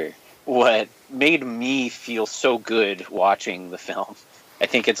nature. What made me feel so good watching the film, I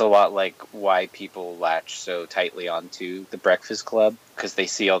think it's a lot like why people latch so tightly onto The Breakfast Club, because they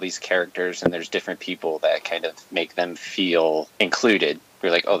see all these characters and there's different people that kind of make them feel included.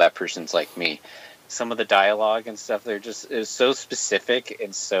 You're like, oh, that person's like me. Some of the dialogue and stuff, it was so specific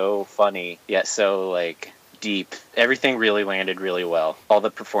and so funny, yet so like deep. Everything really landed really well. All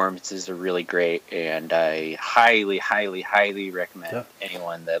the performances are really great, and I highly, highly, highly recommend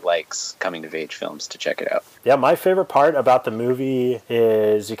anyone that likes coming-of-age films to check it out. Yeah, my favorite part about the movie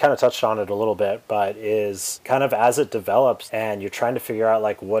is, you kind of touched on it a little bit, but is kind of as it develops and you're trying to figure out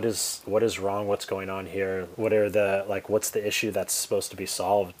like what is wrong, what's going on here, what's the issue that's supposed to be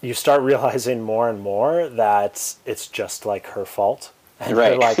solved. You start realizing more and more that it's just like her fault. And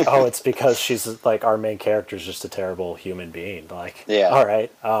right. You're like, oh, it's because she's like, our main character is just a terrible human being. Like, yeah. All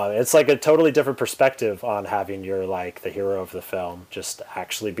right. It's like a totally different perspective on having your, like, the hero of the film just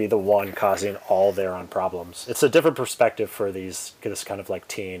actually be the one causing all their own problems. It's a different perspective for this kind of like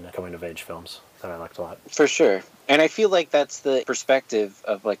teen coming of age films that I liked a lot. For sure. And I feel like that's the perspective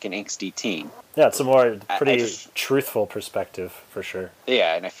of like an angsty teen. Yeah, it's a more pretty truthful perspective, for sure.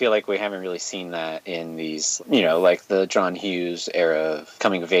 Yeah, and I feel like we haven't really seen that in these, like the John Hughes era of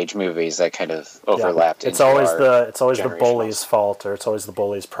coming-of-age movies that kind of overlapped. Yeah. It's always the bully's fault, or it's always the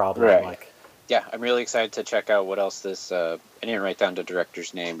bully's problem. Right. Yeah, I'm really excited to check out what else this... I didn't write down the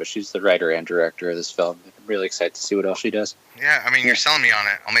director's name, but she's the writer and director of this film. I'm really excited to see what else she does. Yeah, I mean, you're selling me on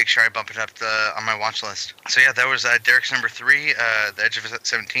it. I'll make sure I bump it up on my watch list. So yeah, that was Derek's number 3, The Edge of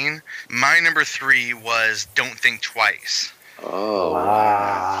 17. My number 3 was Don't Think Twice. Oh,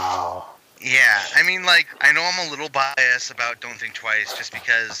 wow. Yeah, I mean, like, I know I'm a little biased about Don't Think Twice just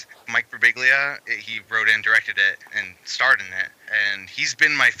because Mike Birbiglia, he wrote and directed it and starred in it, and he's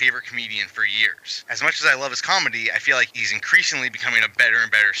been my favorite comedian for years. As much as I love his comedy, I feel like he's increasingly becoming a better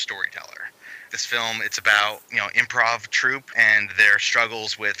and better storyteller. This film, it's about, improv troupe and their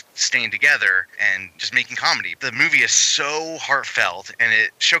struggles with staying together and just making comedy. The movie is so heartfelt, and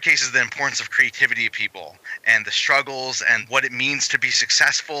it showcases the importance of creativity of people and the struggles and what it means to be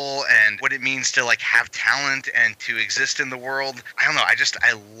successful and what it means to, like, have talent and to exist in the world. I don't know.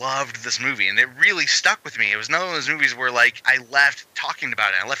 I loved this movie, and it really stuck with me. It was one of those movies where, like, I left talking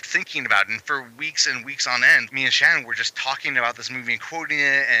about it. I left thinking about it, and for weeks and weeks on end, me and Shannon were just talking about this movie and quoting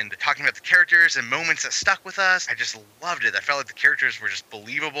it and talking about the characters and moments that stuck with us. I just loved it. I felt like the characters were just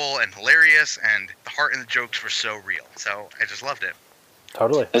believable and hilarious, and the heart and the jokes were so real. So I just loved it.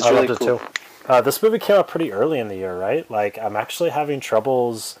 Totally. That's I really loved cool. it too. This movie came out pretty early in the year, right? Like, I'm actually having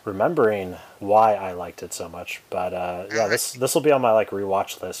troubles remembering why I liked it so much. But this will be on my like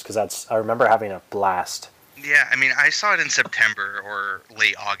rewatch list because I remember having a blast. Yeah, I mean, I saw it in September or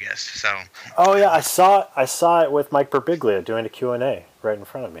late August, so... Oh, yeah, I saw it with Mike Birbiglia doing a Q&A right in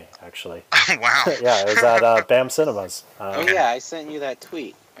front of me, actually. Oh, wow. Yeah, it was at BAM Cinemas. Oh, yeah, I sent you that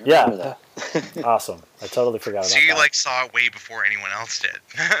tweet. Yeah. Awesome. I totally forgot about that. So you, like, saw it way before anyone else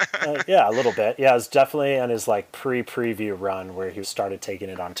did. Yeah, a little bit. Yeah, it was definitely on his, like, preview run where he started taking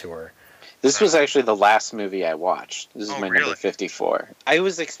it on tour. This was actually the last movie I watched. This is my number 54. I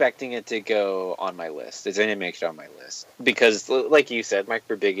was expecting it to go on my list. It didn't make it on my list. Because, like you said, Mike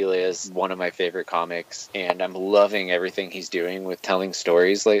Birbiglia is one of my favorite comics. And I'm loving everything he's doing with telling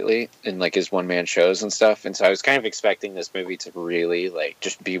stories lately in, like, his one-man shows and stuff. And so I was kind of expecting this movie to really, like,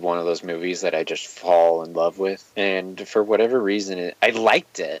 just be one of those movies that I just fall in love with. And for whatever reason, I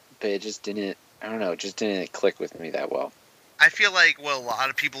liked it, but it just didn't, I don't know, it just didn't click with me that well. I feel like what a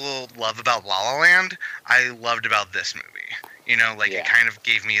lot of people love about La La Land, I loved about this movie. It kind of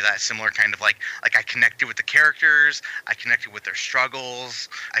gave me that similar kind of like I connected with the characters, I connected with their struggles,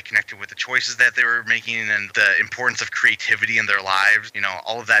 I connected with the choices that they were making and the importance of creativity in their lives.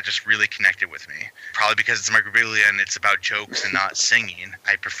 All of that just really connected with me. Probably because it's Mike Birbiglia and it's about jokes and not singing.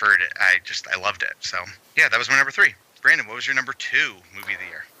 I preferred it. I loved it. So, yeah, that was my number 3. Brandon, what was your number 2 movie of the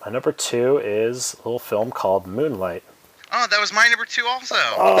year? My number 2 is a little film called Moonlight. Oh, that was my number 2 also.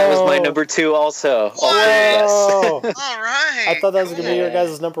 Oh. That was my number 2 also. Whoa. All right. I thought that was going to be your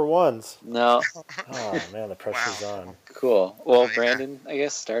guys' number 1s. No. Oh, man, the pressure's on. Cool. Well, Brandon, I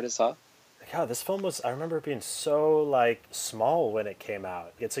guess start us off. Yeah, this film I remember it being so, like, small when it came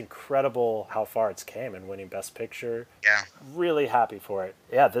out. It's incredible how far it's came and winning Best Picture. Yeah. Really happy for it.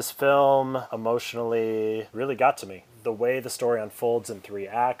 Yeah, this film emotionally really got to me. The way the story unfolds in 3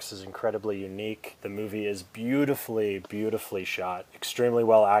 acts is incredibly unique. The movie is beautifully, beautifully shot. Extremely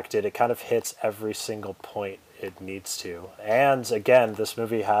well acted. It kind of hits every single point it needs to. And, again, this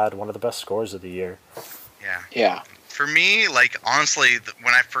movie had one of the best scores of the year. Yeah. Yeah. For me, like, honestly,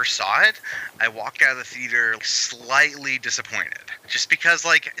 when I first saw it, I walked out of the theater slightly disappointed. Just because,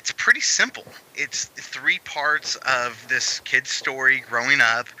 like, it's pretty simple. It's 3 parts of this kid's story growing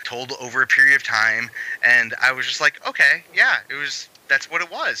up, told over a period of time, and I was just like, okay, yeah, that's what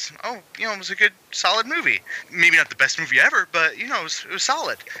it was. Oh, it was a good, solid movie. Maybe not the best movie ever, but it was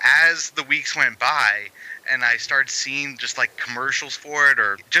solid. As the weeks went by, and I started seeing just like commercials for it,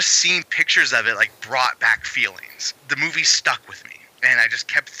 or just seeing pictures of it, like brought back feelings. The movie stuck with me. And I just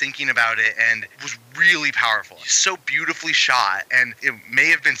kept thinking about it, and it was really powerful. So beautifully shot, and it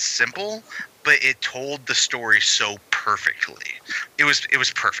may have been simple, but it told the story so perfectly. It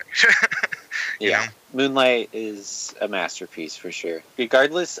was perfect. You know? Moonlight is a masterpiece for sure.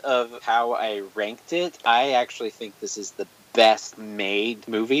 Regardless of how I ranked it, I actually think this is the best made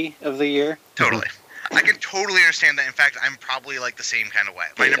movie of the year. Totally. I can totally understand that. In fact, I'm probably like the same kind of way.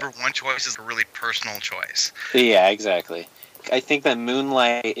 My number one choice is a really personal choice. Yeah, exactly. I think that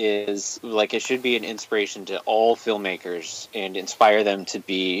Moonlight is like, it should be an inspiration to all filmmakers and inspire them to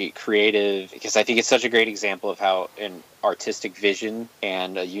be creative, because I think it's such a great example of how an artistic vision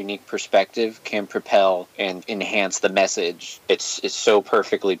and a unique perspective can propel and enhance the message. It so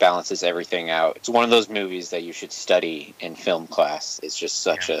perfectly balances everything out. It's one of those movies that you should study in film class. It's just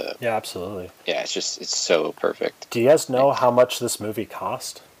such absolutely. Yeah, it's so perfect. Do you guys know how much this movie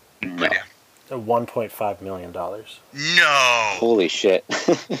cost? No. Yeah. $1.5 million. No. Holy shit.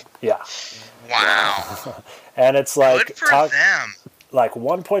 Yeah. Wow. And it's like, good for them. Like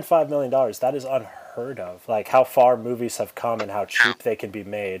 $1.5 million, that is unheard of. Like how far movies have come and how cheap they can be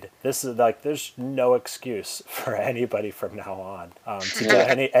made. This is like, there's no excuse for anybody from now on to do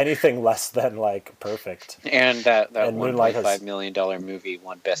anything less than like perfect. And that $1.5 million movie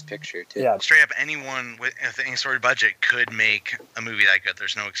won Best Picture too. Yeah. Straight up, anyone with any sort of budget could make a movie that good.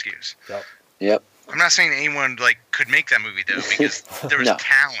 There's no excuse. Yep. I'm not saying anyone like could make that movie though, because there was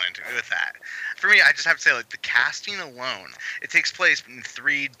talent with that. For me, I just have to say, like, the casting alone, it takes place in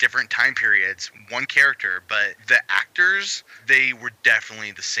 3 different time periods, one character, but the actors, they were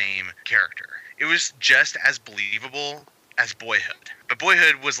definitely the same character. It was just as believable as Boyhood. But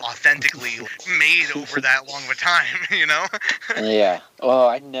Boyhood was authentically made over that long of a time, you know? Yeah. Well,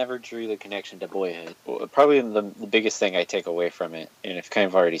 I never drew the connection to Boyhood. Well, probably the biggest thing I take away from it, and I've kind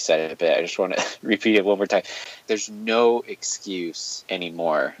of already said it a bit, I just want to repeat it one more time. There's no excuse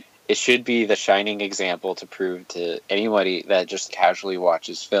anymore. It should be the shining example to prove to anybody that just casually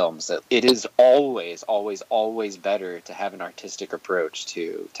watches films that it is always, always, always better to have an artistic approach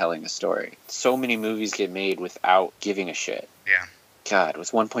to telling a story. So many movies get made without giving a shit. Yeah. God,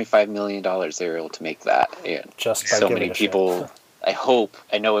 with $1.5 million, they were able to make that. And just by so giving many a people. Shit.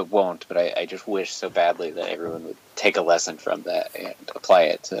 I know it won't, but I just wish so badly that everyone would take a lesson from that and apply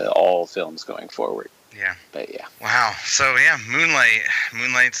it to all films going forward. Yeah. But yeah. Wow. So yeah, Moonlight.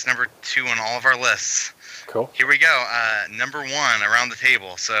 Moonlight's number 2 on all of our lists. Cool. Here we go. Number 1 around the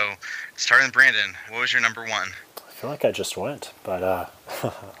table. So starting with Brandon, what was your number 1? I feel like I just went, but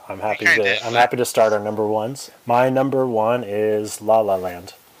I'm happy to start our number ones. My number 1 is La La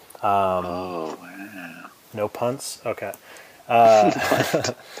Land. Oh wow. No puns? Okay.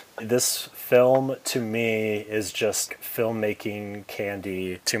 This film, to me, is just filmmaking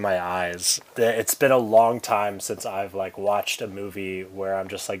candy to my eyes. It's been a long time since I've like watched a movie where I'm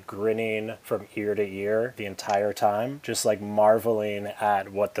just like grinning from ear to ear the entire time, just like marveling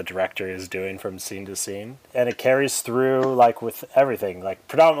at what the director is doing from scene to scene. And it carries through like with everything, like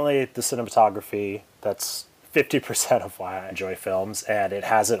predominantly the cinematography. That's 50% of why I enjoy films, and it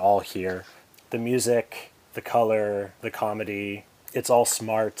has it all here. The music, the color, the comedy, it's all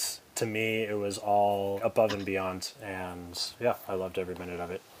smart. To me, it was all above and beyond, and yeah, I loved every minute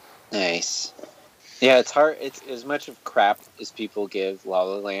of it. Nice. Yeah, it's hard. It's as much of crap as people give La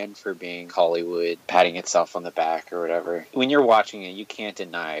La Land for being Hollywood, patting itself on the back or whatever. When you're watching it, you can't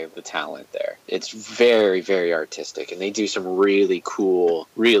deny the talent there. It's very, very artistic, and they do some really cool,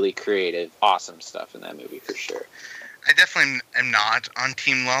 really creative, awesome stuff in that movie for sure. I definitely am not on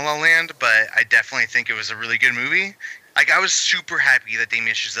Team La La Land, but I definitely think it was a really good movie. Like, I was super happy that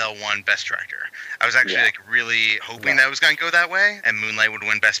Damien Chazelle won Best Director. I was actually like really hoping that it was going to go that way, and Moonlight would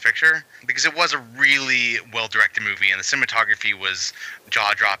win Best Picture, because it was a really well-directed movie, and the cinematography was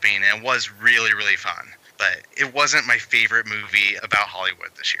jaw-dropping, and it was really, really fun. But it wasn't my favorite movie about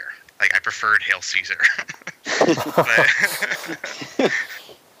Hollywood this year. Like, I preferred Hail Caesar. But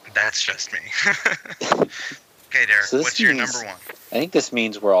that's just me. Okay, Derek, So what's your number 1? I think this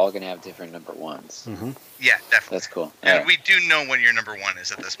means we're all going to have different number ones. Mm-hmm. Yeah, definitely. That's cool. And we do know what your number 1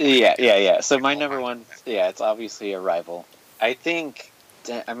 is at this point. Yeah. So my number 1, it's obviously Arrival. I think,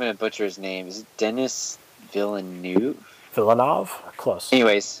 I'm going to butcher his name. Is it Denis Villeneuve? Close.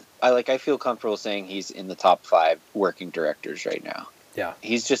 Anyways, I feel comfortable saying he's in the top 5 working directors right now. Yeah.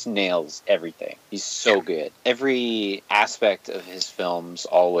 He's just nails everything. He's so good. Every aspect of his films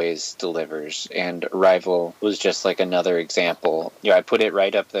always delivers, and Arrival was just like another example. I put it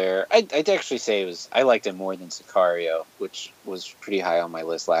right up there. I'd actually say I liked it more than Sicario, which was pretty high on my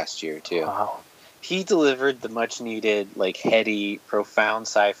list last year too. Wow. He delivered the much needed, like, heady, profound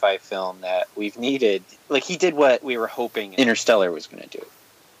sci-fi film that we've needed. Like, he did what we were hoping Interstellar was going to do.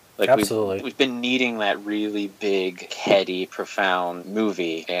 Like, Absolutely. we've been needing that really big, heady, profound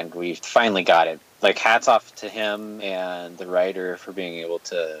movie, and we finally got it. Like, hats off to him and the writer for being able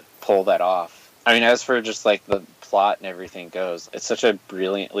to pull that off. I mean, as for just, like, the plot and everything goes, it's such a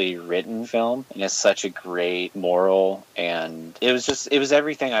brilliantly written film, and it's such a great moral, and it was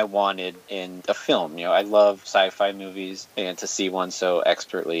everything I wanted in a film. I love sci-fi movies, and to see one so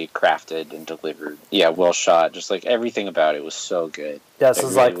expertly crafted and delivered, well shot, just like everything about it was so good. Yeah, this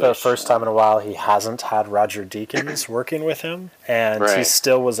is like the first time in a while he hasn't had Roger Deakins working with him, and he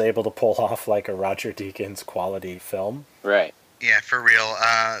still was able to pull off like a Roger Deakins quality film. Right. Yeah, for real.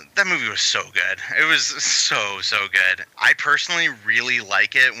 That movie was so good. It was so good. I personally really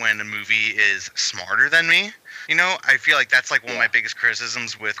like it when a movie is smarter than me. I feel like that's like one of my biggest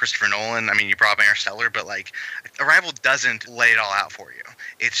criticisms with Christopher Nolan. I mean, you brought up Interstellar, but like Arrival doesn't lay it all out for you.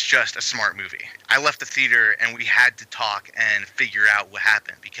 It's just a smart movie. I left the theater and we had to talk and figure out what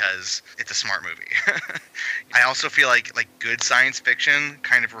happened because it's a smart movie. I also feel like good science fiction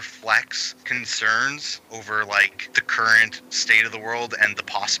kind of reflects concerns over like the current state of the world and the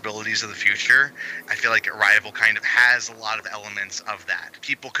possibilities of the future. I feel like Arrival kind of has a lot of elements of that.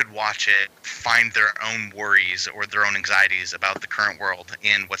 People could watch it, find their own worries or their own anxieties about the current world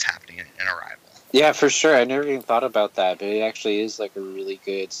in what's happening in Arrival. Yeah, for sure. I never even thought about that, but it actually is like a really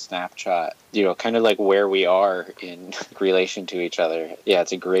good snapshot, kind of like where we are in relation to each other. Yeah,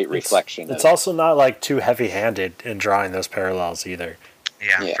 it's a great reflection. It's also not like too heavy-handed in drawing those parallels either.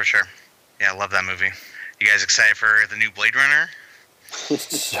 Yeah, for sure. Yeah, I love that movie. You guys excited for the new Blade Runner?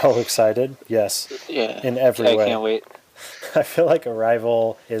 So excited. Yes. Yeah. In every way. I can't wait. I feel like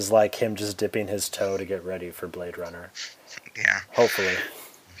Arrival is like him just dipping his toe to get ready for Blade Runner. Yeah. Hopefully.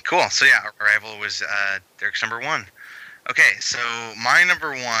 Cool. So yeah, Arrival was Derek's number one. Okay, so my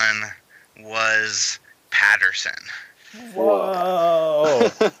number one was Patterson. Whoa.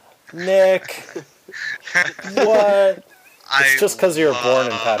 Nick. What? It's just because you were born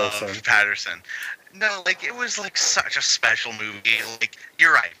in Patterson. No, it was such a special movie.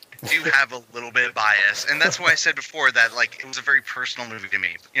 You're right. Do have a little bit of bias, and that's why I said before that it was a very personal movie to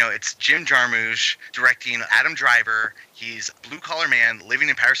me. It's Jim Jarmusch directing Adam Driver. He's a blue-collar man living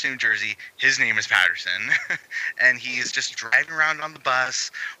in Patterson, New Jersey. His name is Patterson, and he's just driving around on the bus,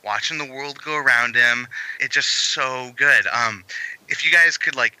 watching the world go around him. It's just so good. If you guys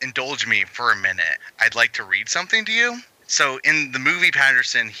could indulge me for a minute, I'd like to read something to you. So in the movie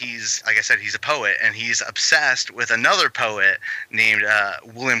Patterson, he's, like I said, he's a poet, and he's obsessed with another poet named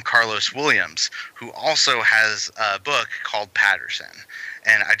William Carlos Williams, who also has a book called Patterson.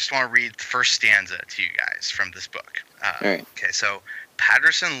 And I just want to read the first stanza to you guys from this book. All right. Okay, so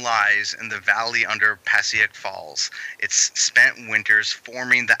Patterson lies in the valley under Passaic Falls, its spent winters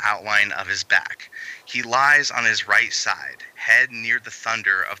forming the outline of his back. He lies on his right side, head near the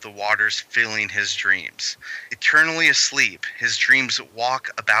thunder of the waters filling his dreams. Eternally asleep, his dreams walk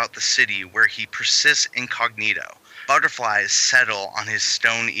about the city where he persists incognito. Butterflies settle on his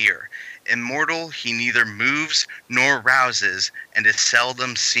stone ear. Immortal, he neither moves nor rouses and is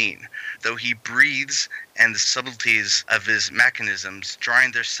seldom seen, though he breathes and the subtleties of his mechanisms,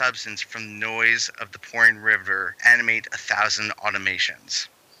 drawing their substance from the noise of the pouring river, animate 1,000 automations.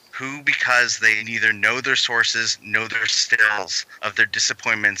 Who, because they neither know their sources nor their stills of their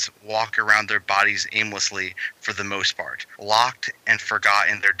disappointments, walk around their bodies aimlessly for the most part, locked and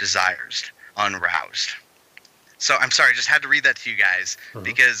forgotten their desires, unroused. So I'm sorry, I just had to read that to you guys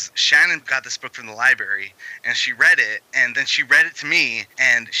because Shannon got this book from the library and she read it and then she read it to me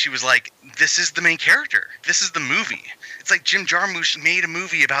and she was like, this is the main character. This is the movie. It's like Jim Jarmusch made a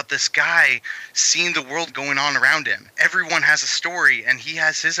movie about this guy seeing the world going on around him. Everyone has a story and he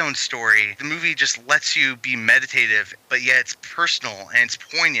has his own story. The movie just lets you be meditative, but yet it's personal and it's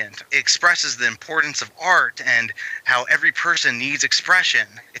poignant. It expresses the importance of art and how every person needs expression.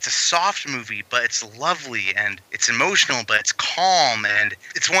 It's a soft movie, but it's lovely and it's emotional, but it's calm, and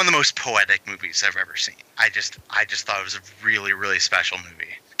it's one of the most poetic movies I've ever seen. I just thought it was a really, really special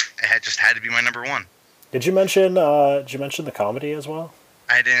movie. It just had to be my number one. Did you mention the comedy as well?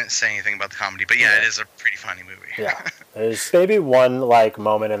 I didn't say anything about the comedy, but yeah, it is a pretty funny movie. Yeah, there's maybe one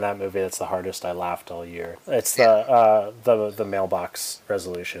moment in that movie that's the hardest I laughed all year. It's the mailbox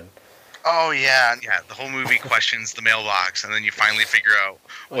resolution. Oh yeah, yeah. The whole movie questions the mailbox, and then you finally figure out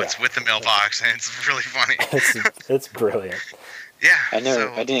what's with the mailbox, and it's really funny. It's brilliant. Yeah. I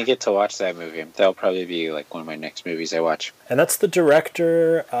didn't get to watch that movie. That'll probably be like one of my next movies I watch. And that's the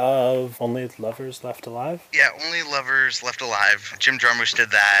director of Only Lovers Left Alive? Yeah, Only Lovers Left Alive. Jim Jarmusch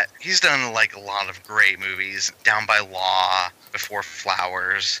did that. He's done like a lot of great movies. Down by Law, Before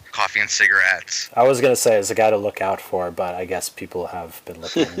Flowers, Coffee and Cigarettes. I was going to say, it's a guy to look out for, but I guess people have been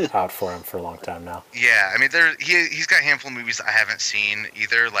looking out for him for a long time now. Yeah, I mean, he's got a handful of movies that I haven't seen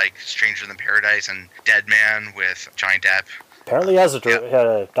either, like Stranger Than Paradise and Dead Man with Johnny Depp. Apparently he has had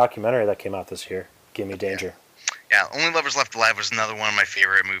a documentary that came out this year, Gimme Danger. Yeah, Only Lovers Left Alive was another one of my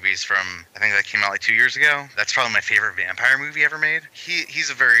favorite movies from, I think that came out like 2 years ago. That's probably my favorite vampire movie ever made.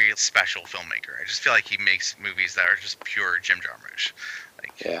 He's a very special filmmaker. I just feel like he makes movies that are just pure Jim Jarmusch.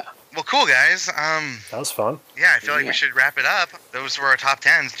 Yeah. Well, cool, guys. That was fun. Yeah, I feel like we should wrap it up. Those were our top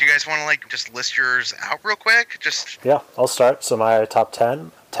 10s. Do you guys want to like just list yours out real quick? Yeah, I'll start. So my top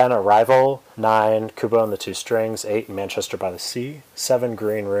 10. 10, Arrival. 9, Kubo and the Two Strings. 8, Manchester by the Sea. 7,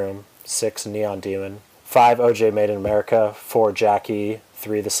 Green Room. 6, Neon Demon. 5, OJ Made in America. 4, Jackie.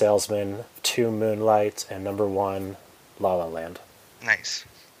 3, The Salesman. 2, Moonlight. And number 1, La La Land. Nice.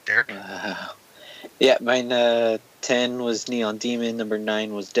 Derek? Yeah, mine 10 was Neon Demon. Number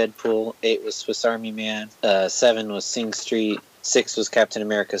 9 was Deadpool. 8 was Swiss Army Man. 7 was Sing Street. 6 was Captain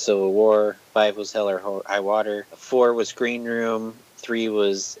America Civil War. 5 was Hell or High Water. 4 was Green Room. 3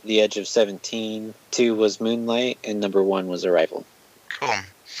 was The Edge of 17. 2 was Moonlight. And number 1 was Arrival. Cool.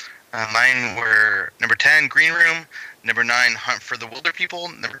 Mine were number 10, Green Room. Number 9, Hunt for the Wilder People.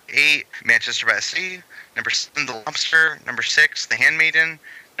 Number 8, Manchester by the Sea. Number 7, The Lobster. Number 6, The Handmaiden.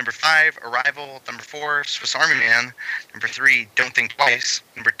 Number 5, Arrival. Number 4, Swiss Army Man. Number 3, Don't Think Twice.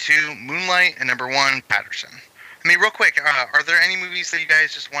 Number 2, Moonlight. And number 1, Patterson. I mean, real quick, are there any movies that you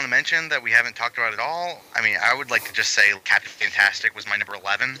guys just want to mention that we haven't talked about at all? I mean, I would like to just say Captain Fantastic was my number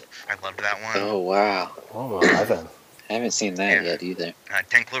 11. I loved that one. Oh, wow. Oh, 11. I haven't seen that yet either.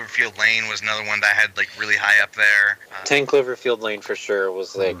 10 Cloverfield Lane was another one that I had like really high up there. 10 Cloverfield Lane for sure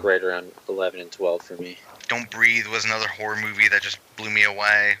was like right around 11 and 12 for me. Don't Breathe was another horror movie that just blew me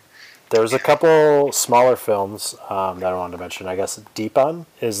away. There was a couple smaller films that I wanted to mention. I guess Deepan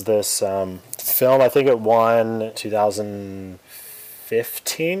is this film. I think it won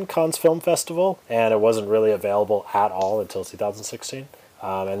 2015 Cannes Film Festival, and it wasn't really available at all until 2016.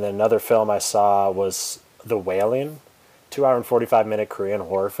 And then another film I saw was The Wailing, 2-hour and 45-minute Korean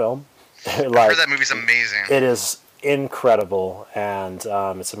horror film. I heard that movie's amazing. It is incredible, and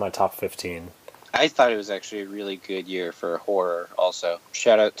it's in my top 15. I thought it was actually a really good year for horror also.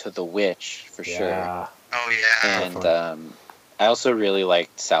 Shout out to The Witch for sure. Oh, yeah. And I also really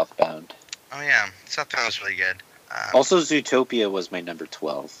liked Southbound. Oh, yeah. Southbound was really good. Also, Zootopia was my number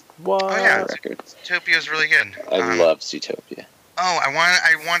 12. What? Oh, yeah. Zootopia was really good. I love Zootopia. Oh,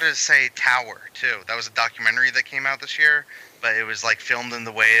 I wanted to say Tower, too. That was a documentary that came out this year, but it was like filmed in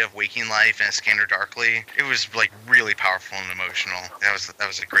the way of waking life and A Scanner Darkly. It was like really powerful and emotional. That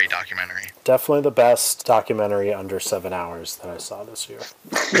was a great documentary. Definitely the best documentary under 7 hours that I saw this year.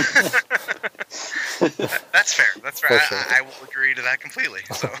 That's fair. That's fair. Sure. I will agree to that completely.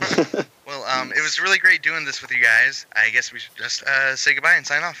 So, well, it was really great doing this with you guys. I guess we should just say goodbye and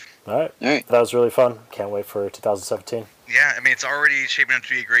sign off. All right. That was really fun. Can't wait for 2017. Yeah, I mean, it's already shaping up to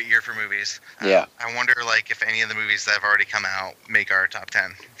be a great year for movies. Yeah. I wonder, like, if any of the movies that have already come out make our top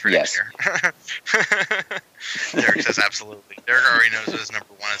 10 for next year. Derek says absolutely. Derek already knows what his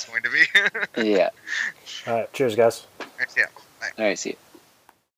number 1 is going to be. Yeah. All right. Cheers, guys. All right, see ya. Bye. All right, see you.